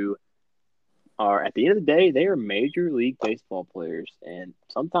who are, at the end of the day, they are Major League Baseball players. And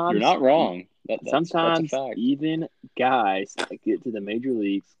sometimes – you're not wrong. Sometimes that's a fact. Even guys that get to the major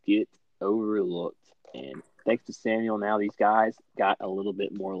leagues get overlooked. And thanks to Samuel, now these guys got a little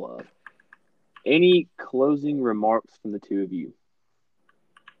bit more love. Any closing remarks from the two of you?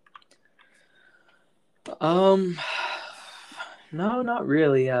 No, not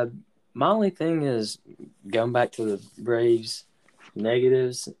really. My only thing is going back to the Braves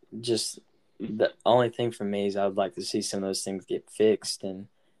negatives. Just the only thing for me is I would like to see some of those things get fixed and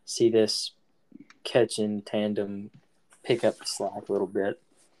see this catching tandem pick up the slack a little bit.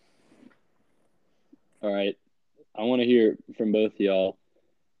 All right. I want to hear from both of y'all.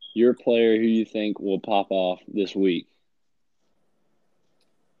 Your player who you think will pop off this week.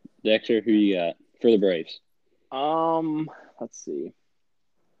 Dexter, who you got for the Braves? Let's see.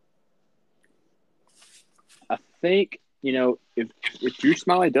 I think, if Drew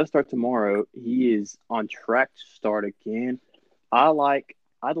Smyly does start tomorrow, he is on track to start again. I'd like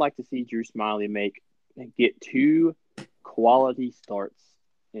to see Drew Smyly get 2 quality starts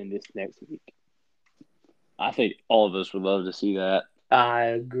in this next week. I think all of us would love to see that. I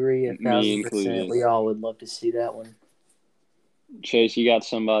agree 1,000%. included. We all would love to see that one. Chase, you got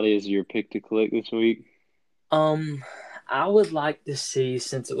somebody as your pick to click this week? I would like to see,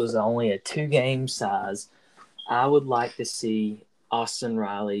 since it was only a 2-game size, I would like to see Austin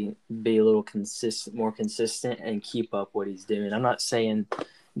Riley be a little more consistent and keep up what he's doing. I'm not saying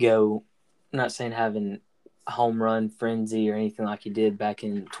having a home run frenzy or anything like he did back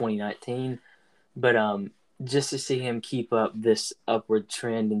in 2019, but just to see him keep up this upward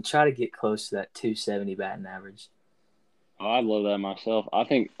trend and try to get close to that 270 batting average. Oh, I'd love that myself. I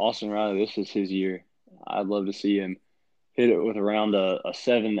think Austin Riley, this is his year. I'd love to see him hit it with around a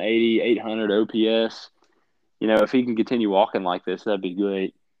 780, 800 OPS. If he can continue walking like this, that'd be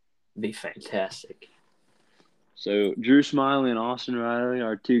great. Be fantastic. So Drew Smyly and Austin Riley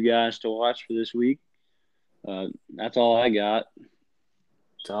are 2 guys to watch for this week. That's all I got.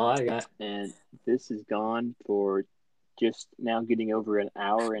 That's all I got. And this is gone for just now getting over an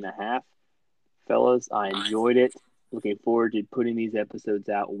hour and a half. fellas. I enjoyed it. Looking forward to putting these episodes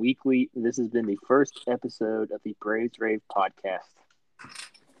out weekly. This has been the first episode of the Braves Rave podcast.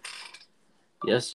 Yes.